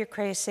Savior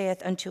Christ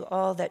saith unto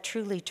all that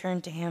truly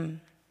turn to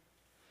him.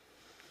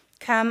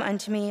 Come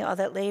unto me, all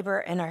that labor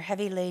and are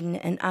heavy laden,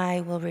 and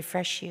I will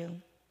refresh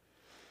you.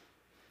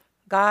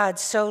 God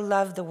so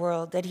loved the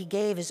world that he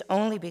gave his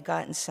only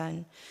begotten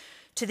Son,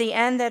 to the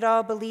end that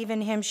all believe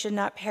in him should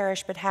not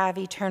perish but have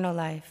eternal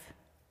life.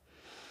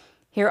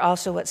 Hear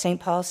also what St.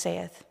 Paul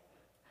saith.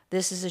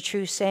 This is a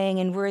true saying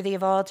and worthy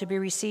of all to be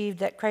received,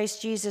 that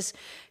Christ Jesus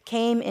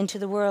came into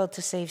the world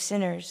to save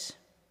sinners.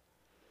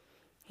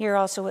 Hear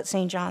also what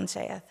St. John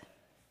saith.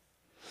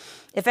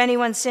 If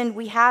anyone sinned,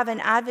 we have an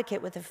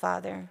advocate with the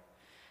Father,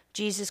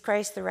 Jesus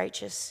Christ the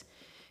righteous,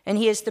 and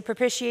he is the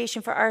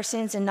propitiation for our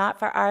sins, and not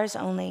for ours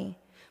only,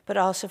 but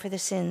also for the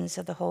sins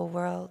of the whole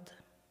world.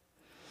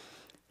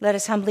 Let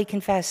us humbly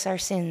confess our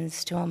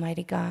sins to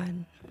Almighty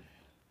God.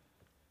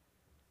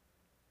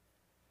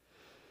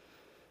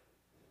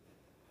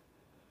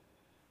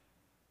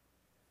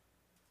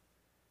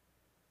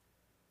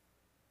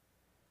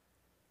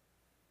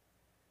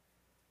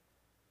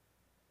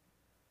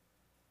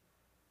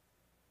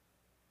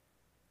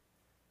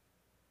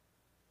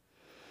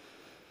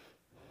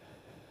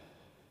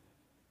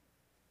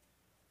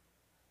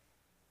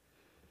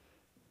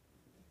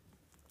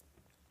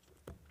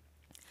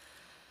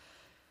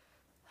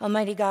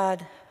 Almighty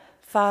God,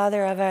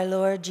 Father of our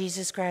Lord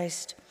Jesus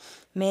Christ,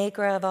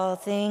 maker of all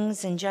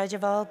things and judge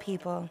of all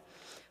people,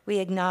 we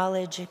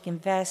acknowledge and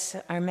confess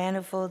our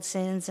manifold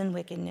sins and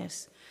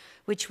wickedness,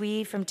 which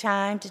we from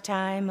time to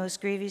time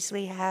most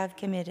grievously have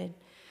committed,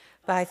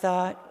 by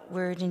thought,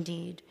 word, and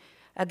deed,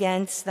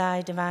 against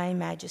thy divine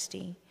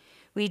majesty.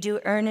 We do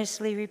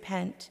earnestly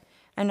repent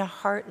and are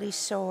heartily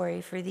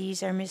sorry for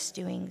these our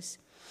misdoings.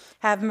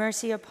 Have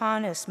mercy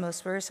upon us,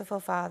 most merciful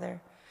Father,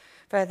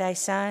 for thy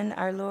Son,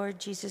 our Lord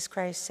Jesus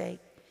Christ's sake.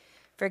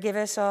 Forgive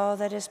us all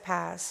that is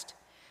past,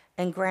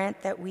 and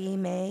grant that we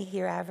may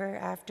herever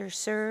after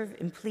serve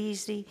and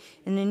please thee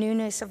in the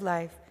newness of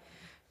life,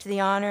 to the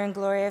honor and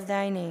glory of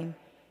thy name,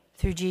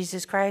 through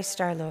Jesus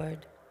Christ our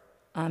Lord.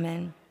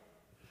 Amen.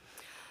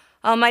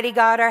 Almighty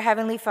God, our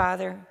heavenly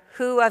Father,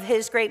 who of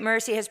his great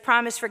mercy has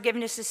promised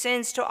forgiveness of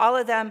sins to all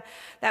of them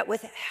that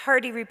with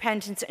hearty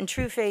repentance and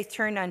true faith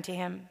turn unto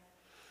him,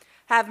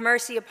 have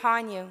mercy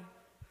upon you,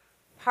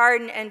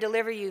 pardon and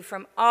deliver you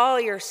from all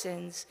your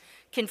sins,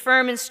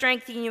 confirm and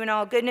strengthen you in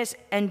all goodness,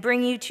 and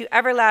bring you to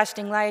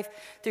everlasting life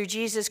through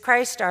Jesus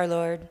Christ our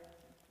Lord.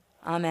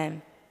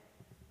 Amen.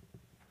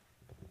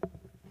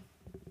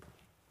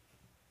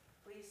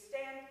 Please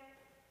stand.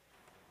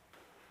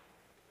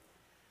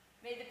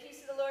 May the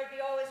peace of the Lord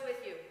be always with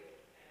you.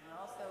 And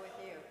also with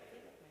you.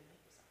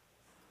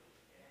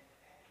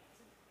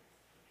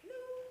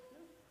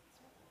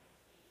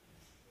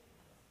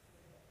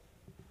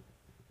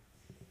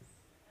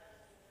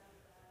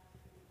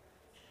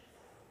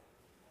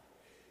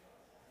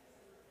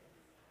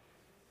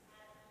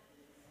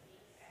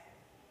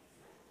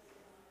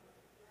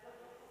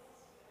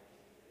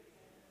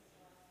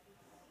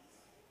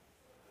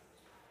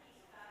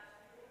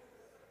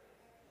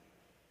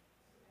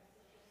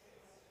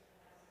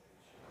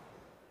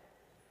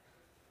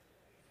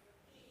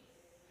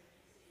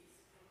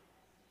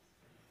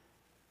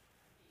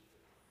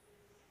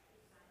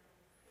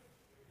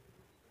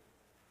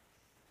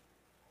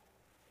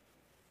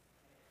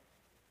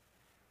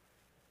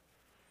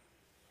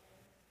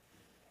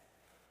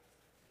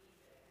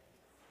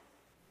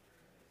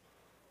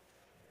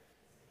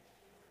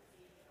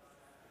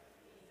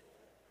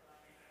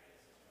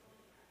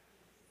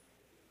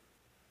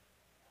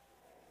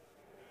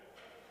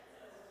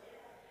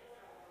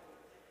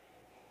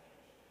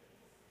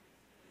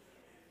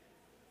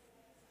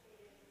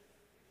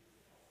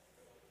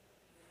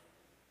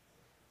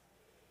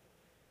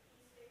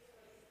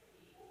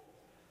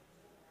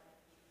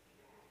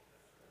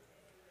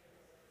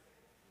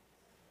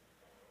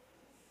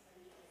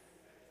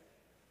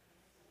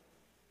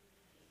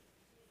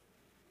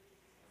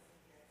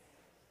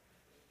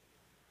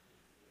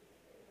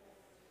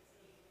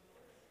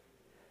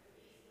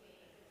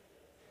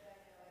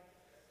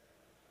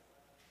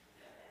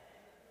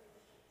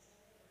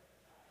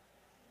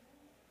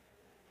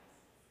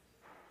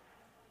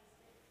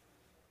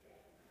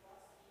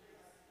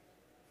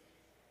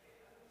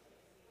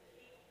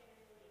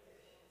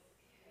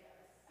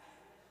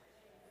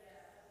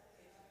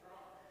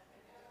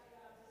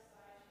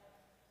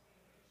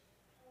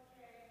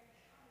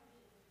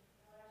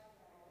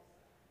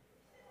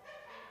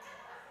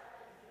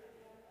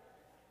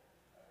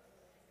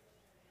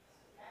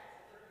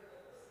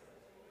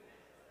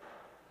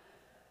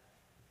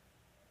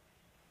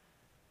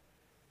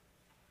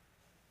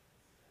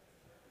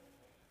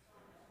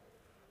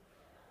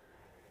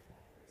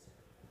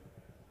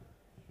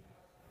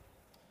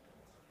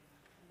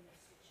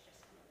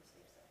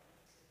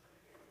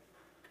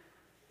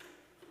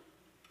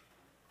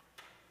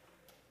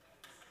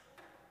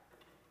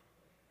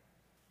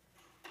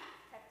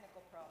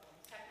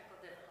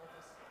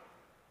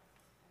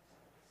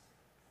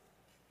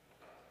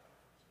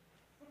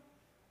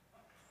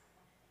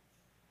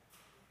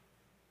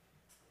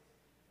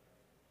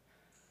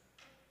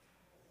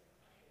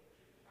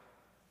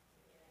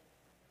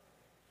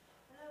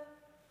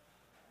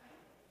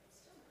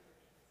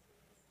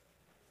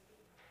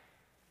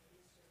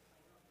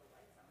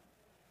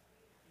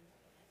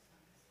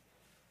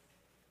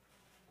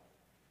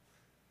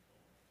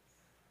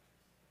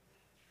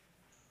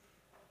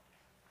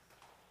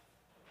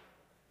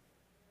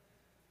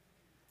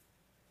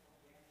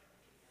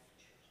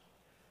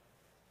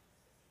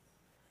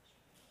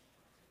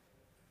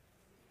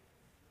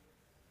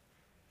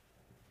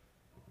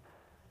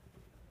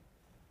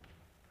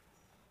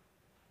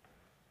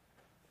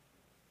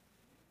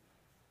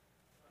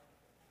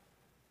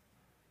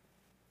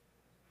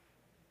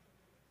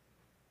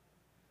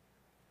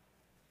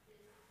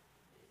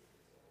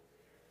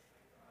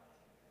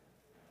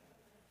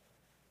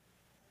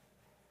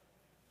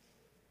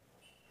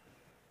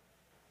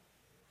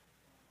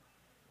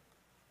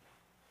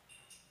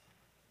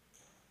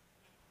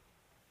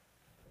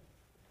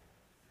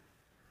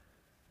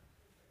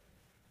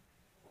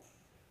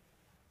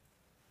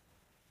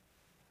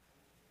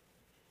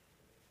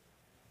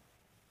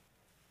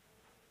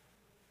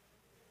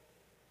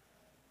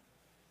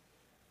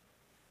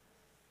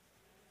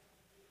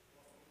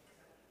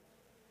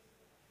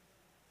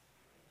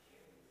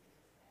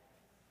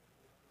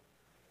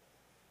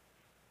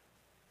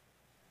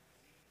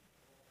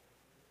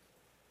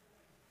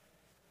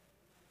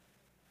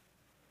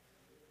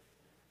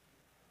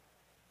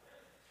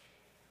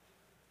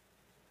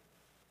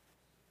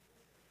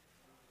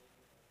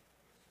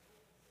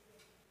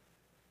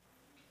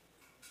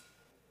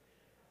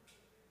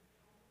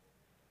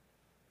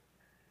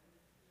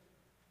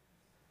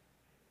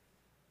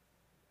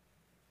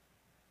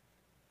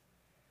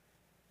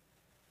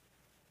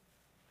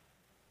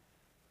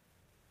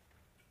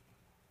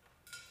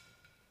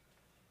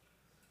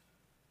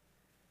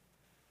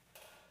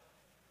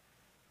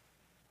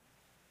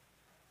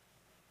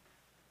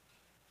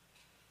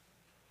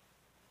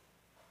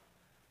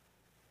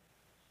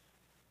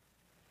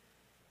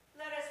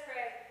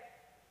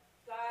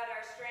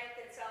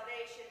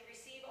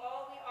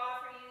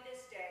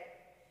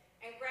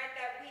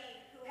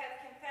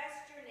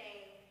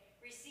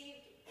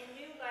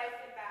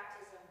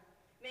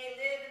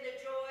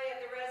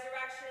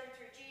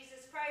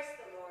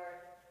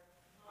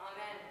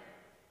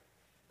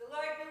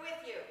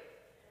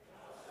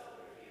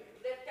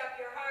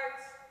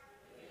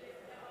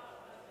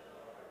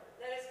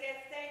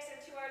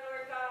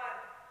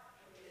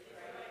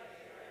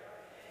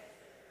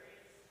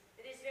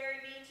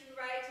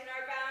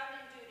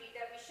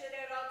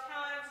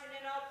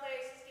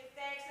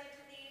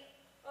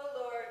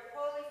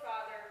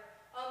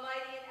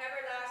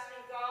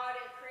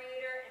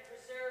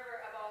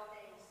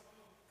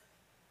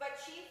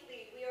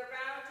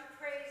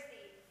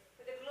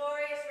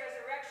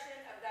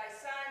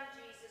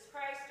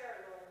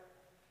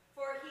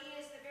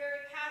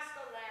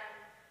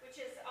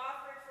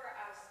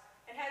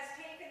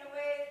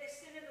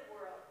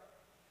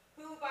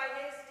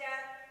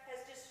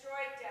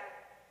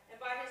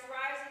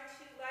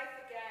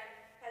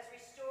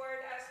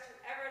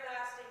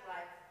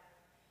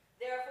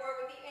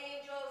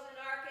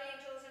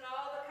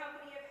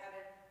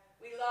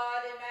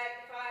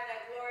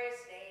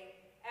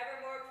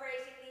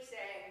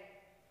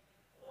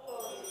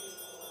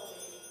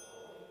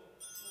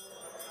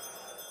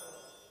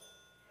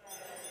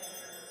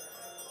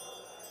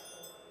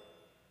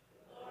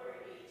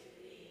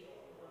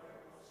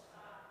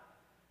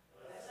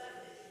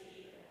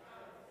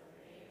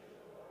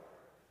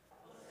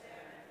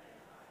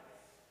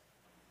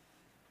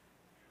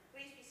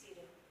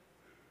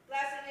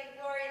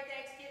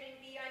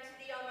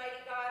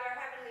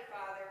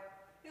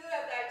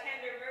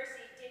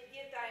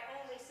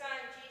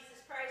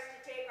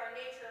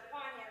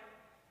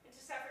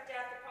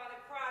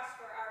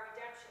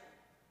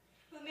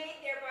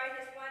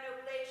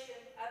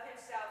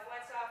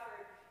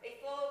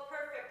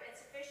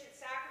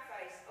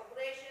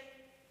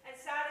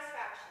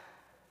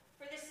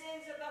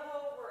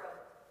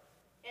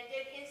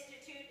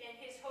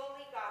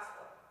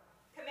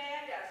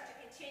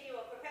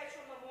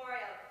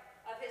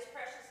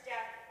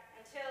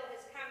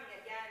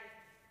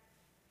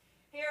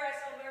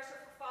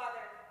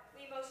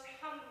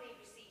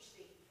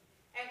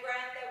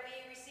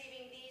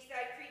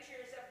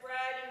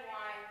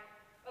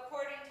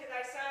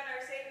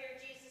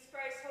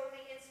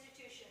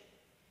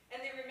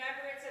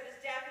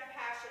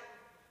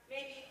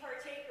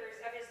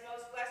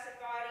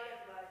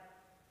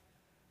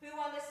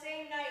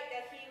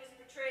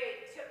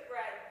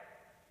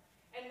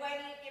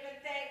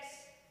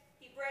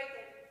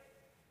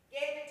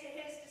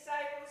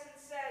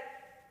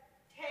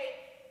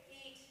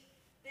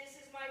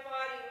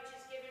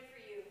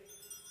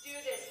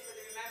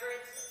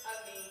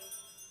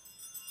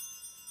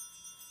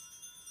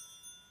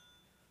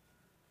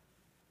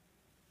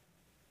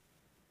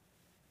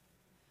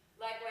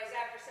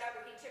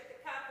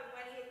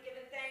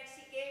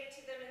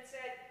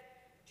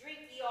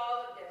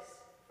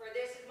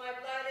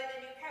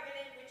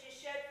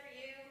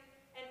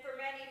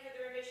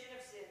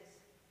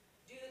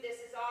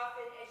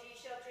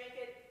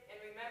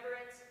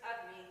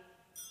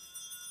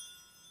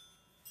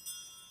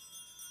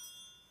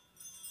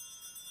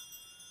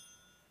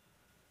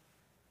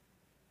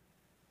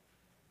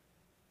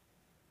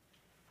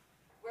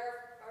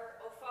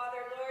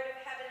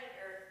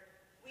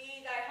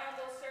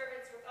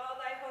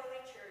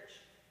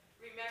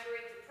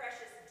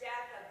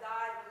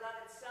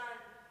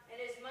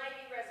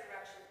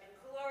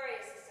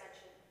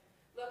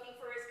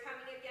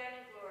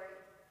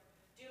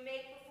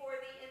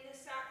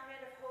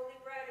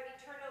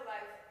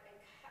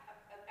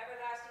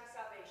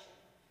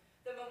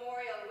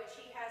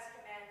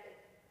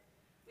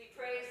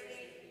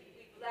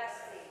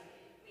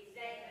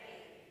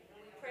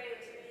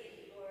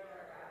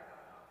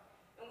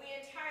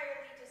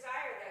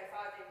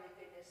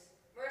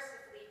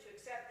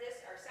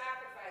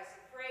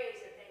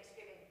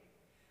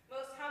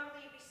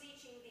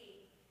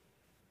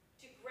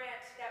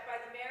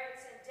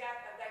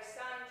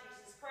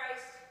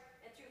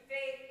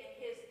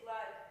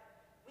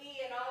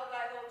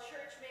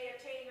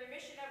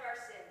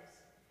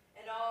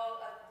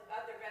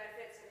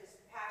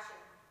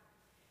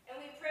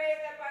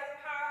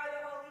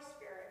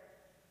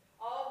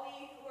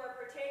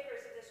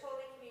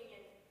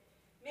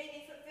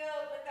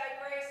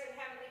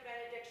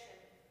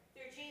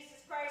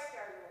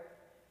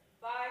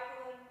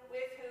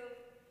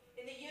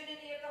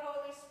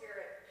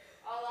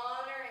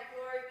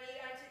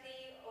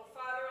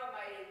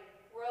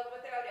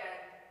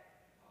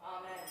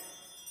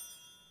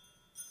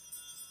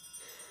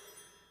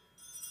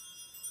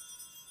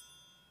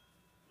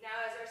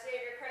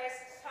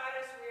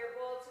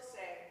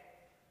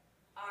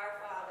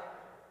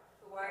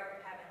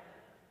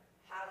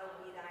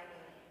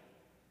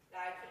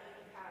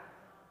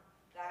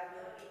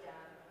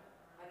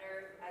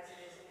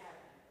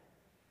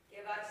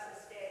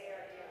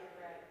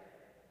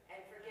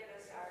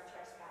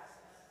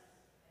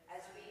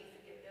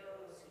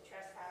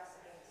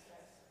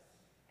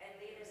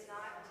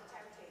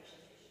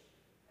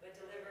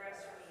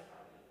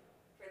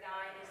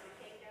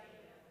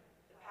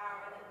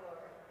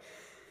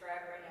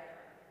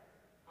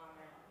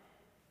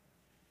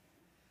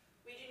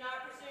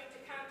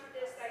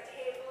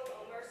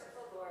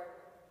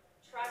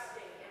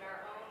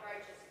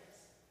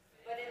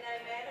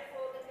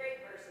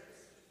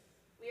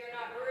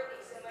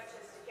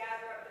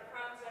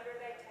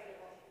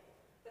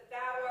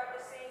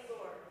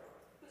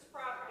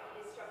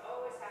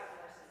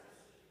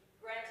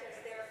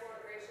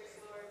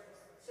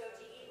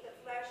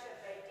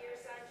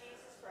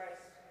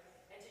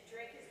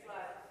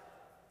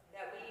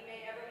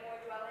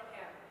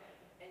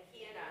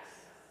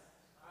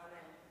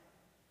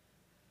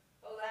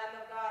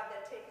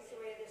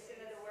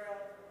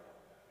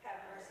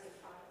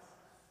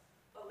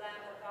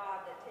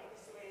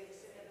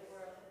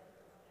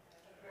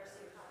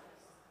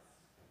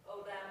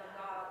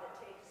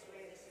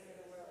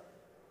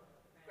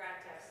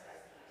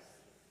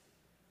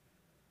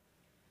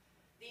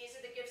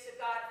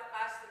 God for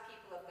us, the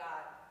people of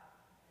God.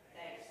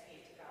 Thanks be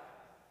to God.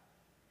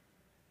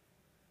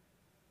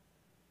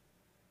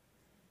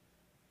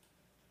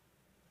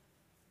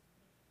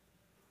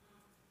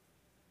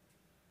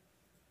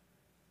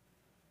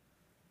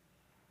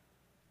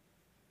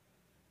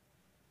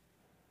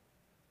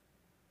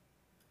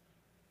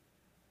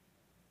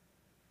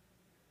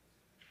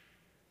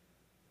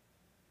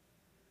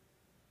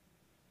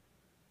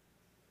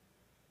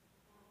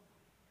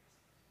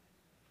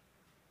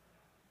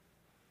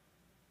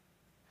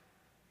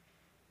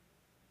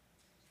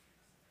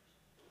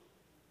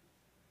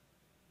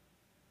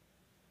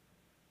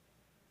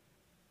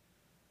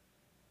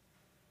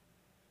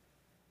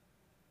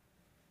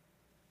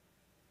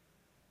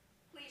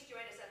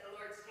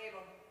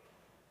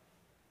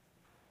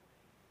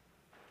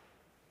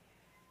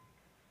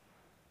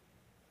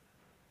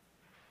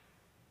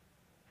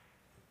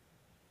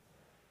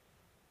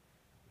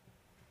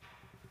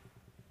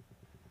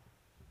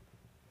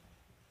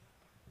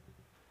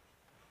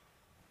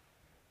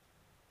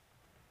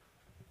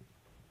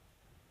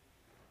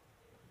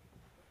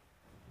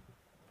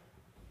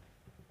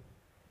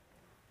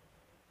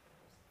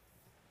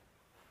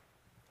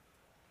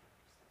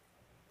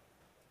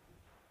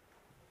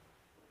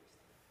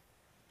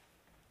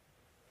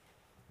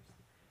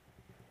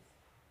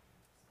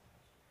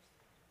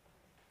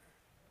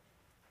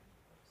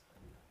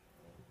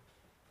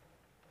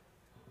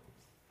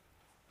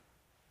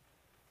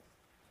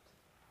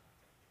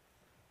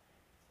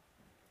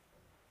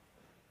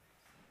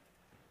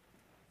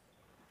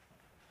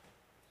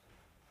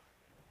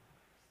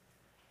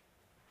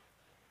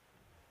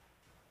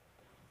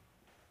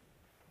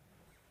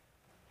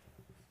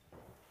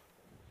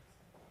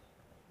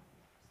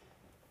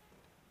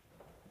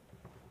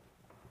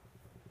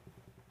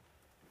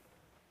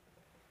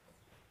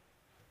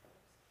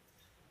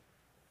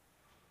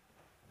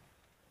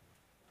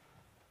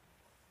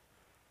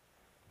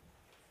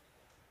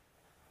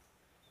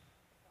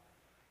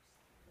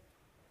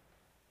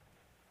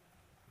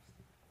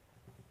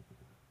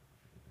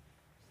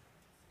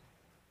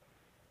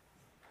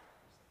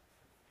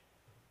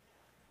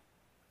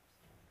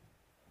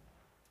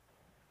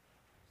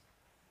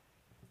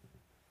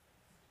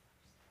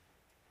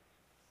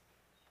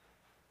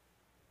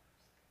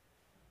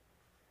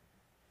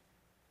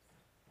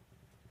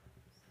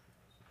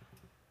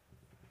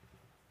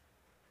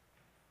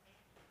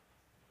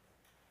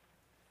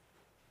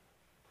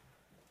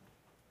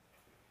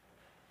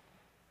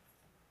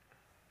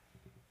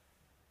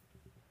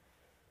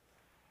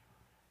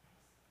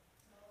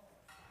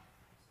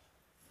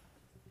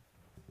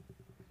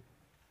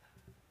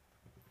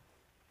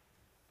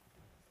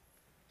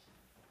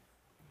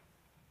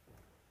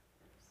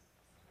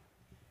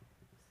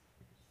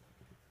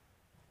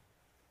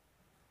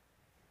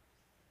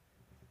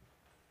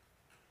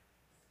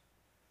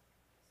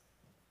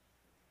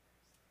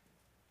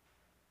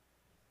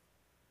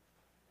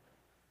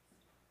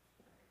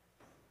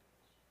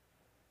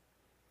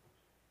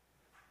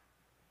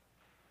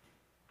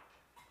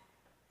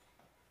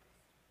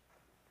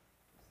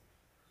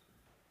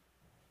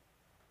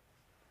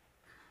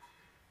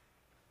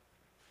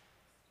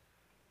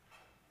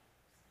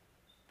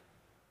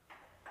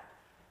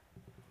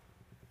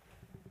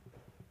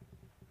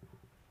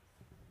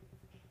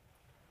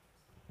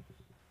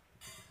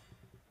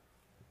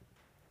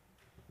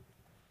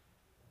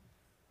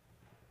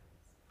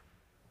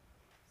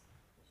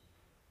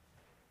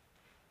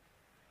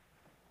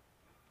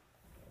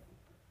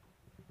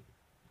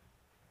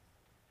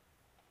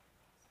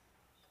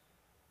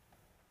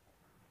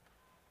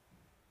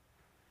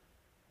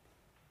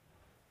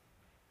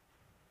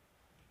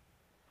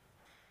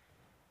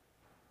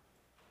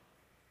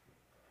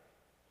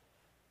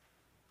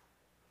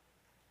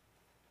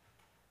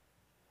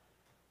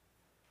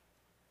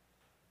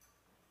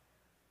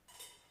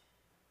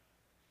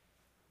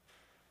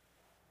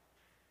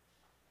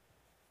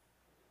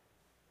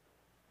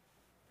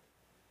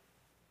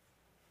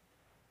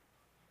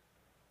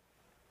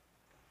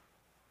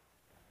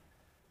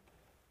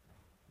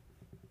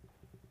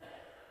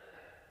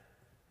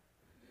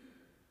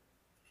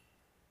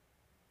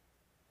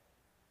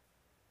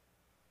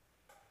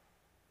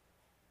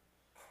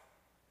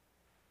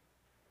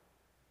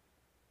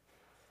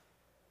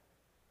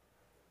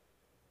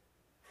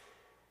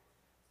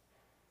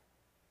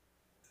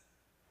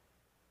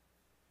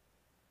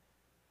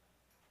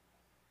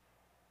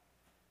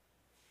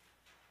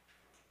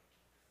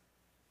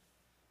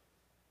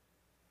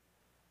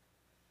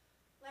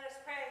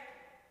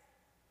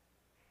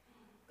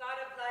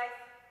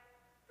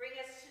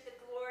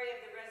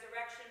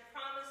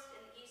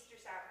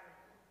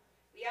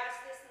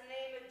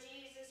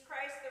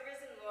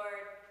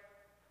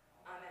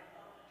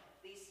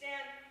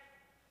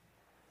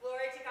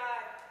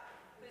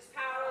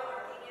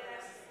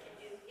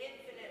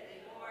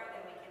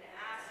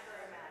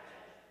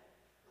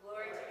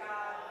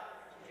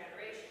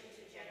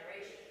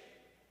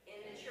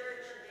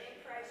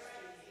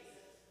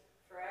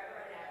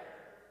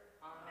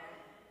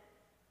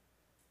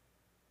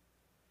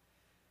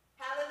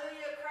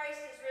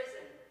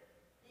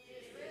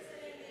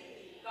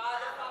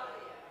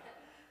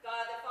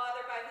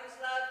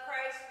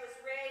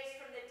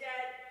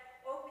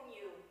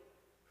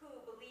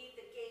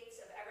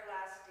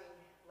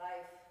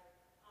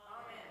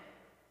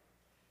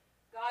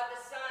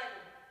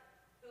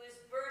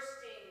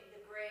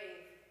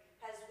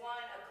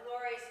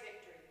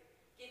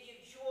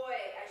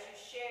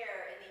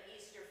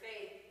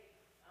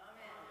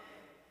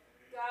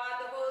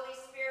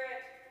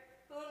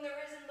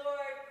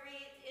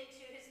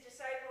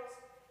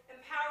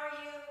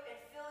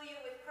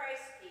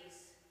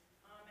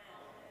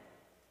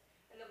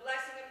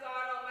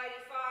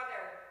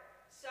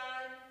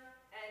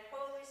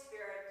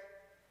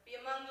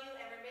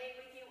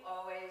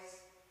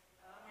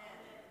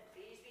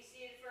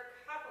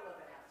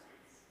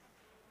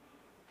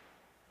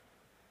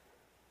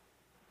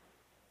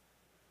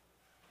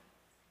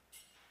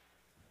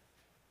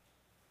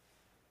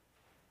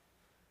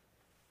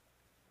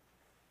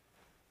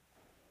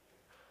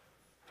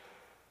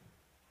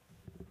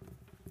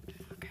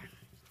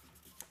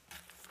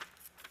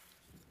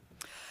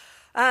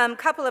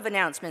 Couple of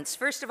announcements.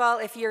 First of all,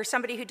 if you're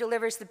somebody who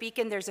delivers the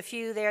beacon, there's a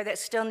few there that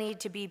still need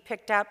to be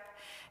picked up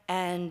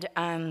and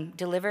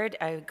delivered.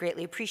 I would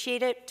greatly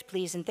appreciate it.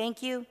 Please and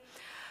thank you.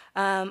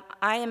 I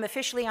am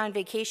officially on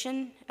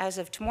vacation as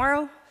of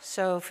tomorrow,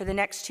 so for the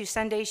next 2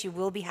 Sundays, you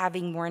will be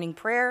having morning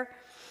prayer.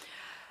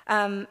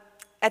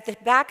 At the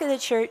back of the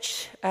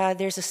church,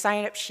 there's a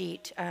sign-up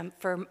sheet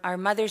for our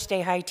Mother's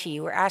Day high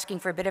tea. We're asking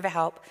for a bit of a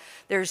help.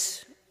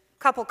 There's a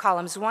couple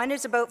columns. One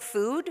is about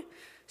food,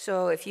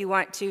 so if you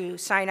want to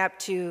sign up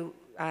to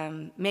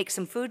make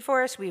some food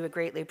for us, we would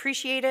greatly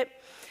appreciate it.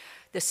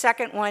 The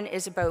second one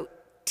is about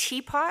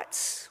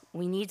teapots.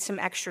 We need some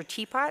extra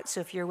teapots,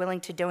 so if you're willing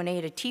to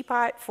donate a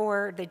teapot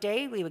for the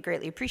day, we would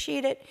greatly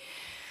appreciate it.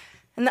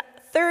 And the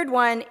third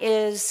one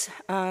is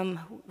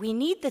we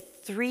need the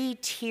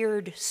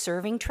 3-tiered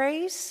serving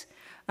trays.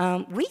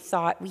 We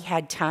thought we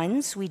had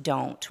tons. We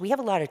don't. We have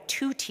a lot of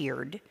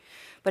 2-tiered,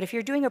 but if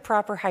you're doing a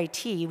proper high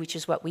tea, which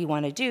is what we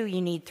want to do,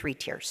 you need 3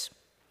 tiers.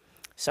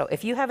 So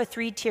if you have a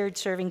 3-tiered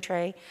serving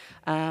tray,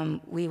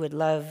 we would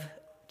love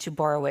to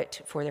borrow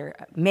it for their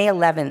May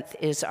 11th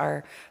is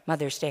our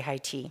Mother's Day high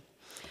tea.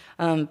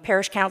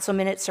 Parish council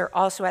minutes are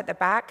also at the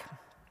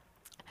back.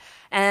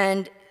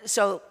 And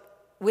so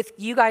with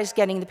you guys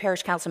getting the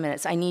parish council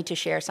minutes, I need to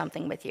share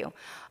something with you.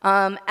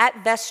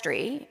 At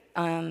vestry,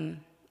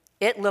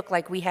 it looked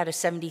like we had a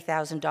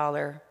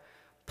 $70,000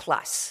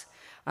 plus.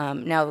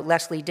 Now,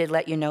 Leslie did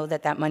let you know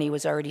that that money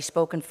was already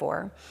spoken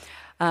for.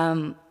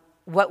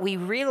 What we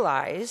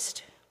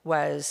realized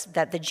was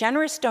that the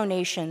generous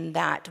donation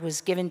that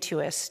was given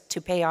to us to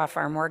pay off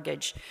our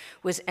mortgage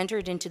was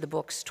entered into the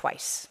books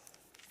twice.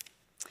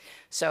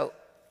 So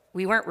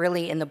we weren't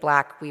really in the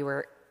black, we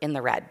were in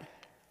the red.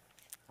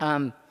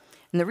 And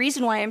the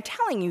reason why I'm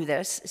telling you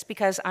this is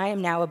because I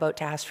am now about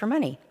to ask for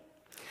money.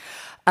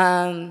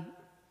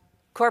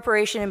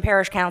 Corporation and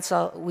Parish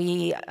Council,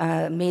 we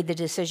made the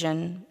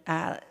decision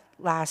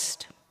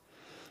last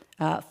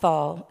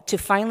fall to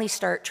finally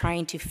start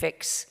trying to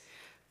fix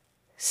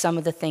some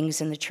of the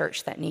things in the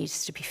church that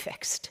needs to be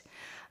fixed.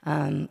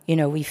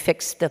 We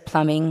fixed the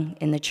plumbing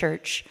in the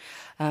church.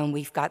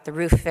 We've got the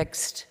roof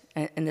fixed.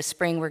 In the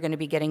spring, we're going to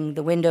be getting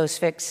the windows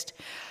fixed.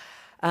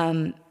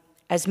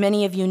 As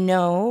many of you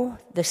know,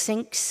 the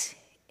sinks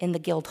in the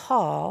Guild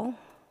Hall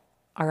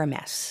are a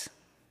mess.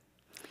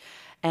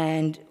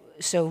 And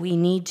so we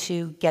need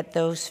to get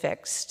those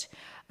fixed.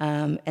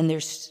 And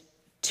there's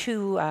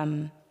two,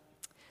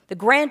 the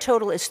grand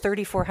total is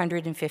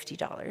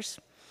 $3,450.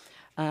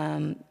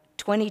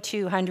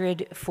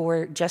 $2,200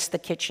 for just the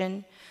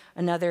kitchen,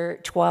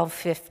 another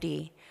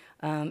 $1,250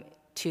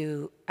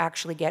 to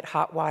actually get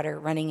hot water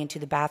running into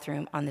the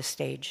bathroom on the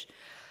stage.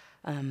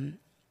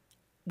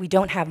 We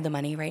don't have the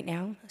money right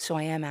now, so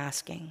I am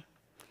asking,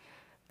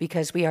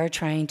 because we are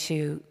trying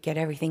to get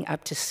everything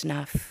up to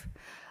snuff.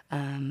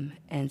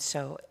 And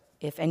so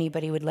if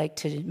anybody would like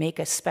to make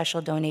a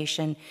special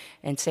donation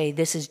and say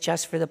this is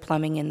just for the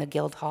plumbing in the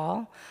Guild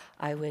Hall,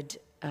 I would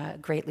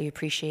greatly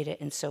appreciate it,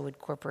 and so would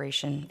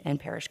Corporation and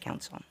Parish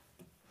Council.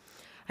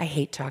 I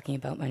hate talking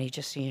about money,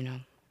 just so you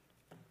know.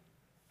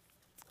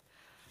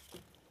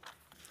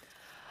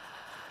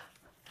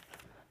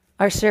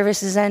 Our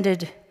service is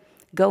ended.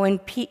 Go in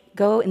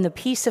the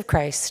peace of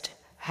Christ.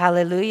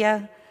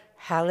 Hallelujah,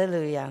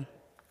 hallelujah.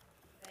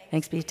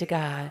 Thanks be to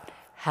God.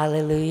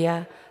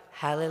 Hallelujah,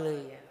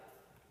 hallelujah.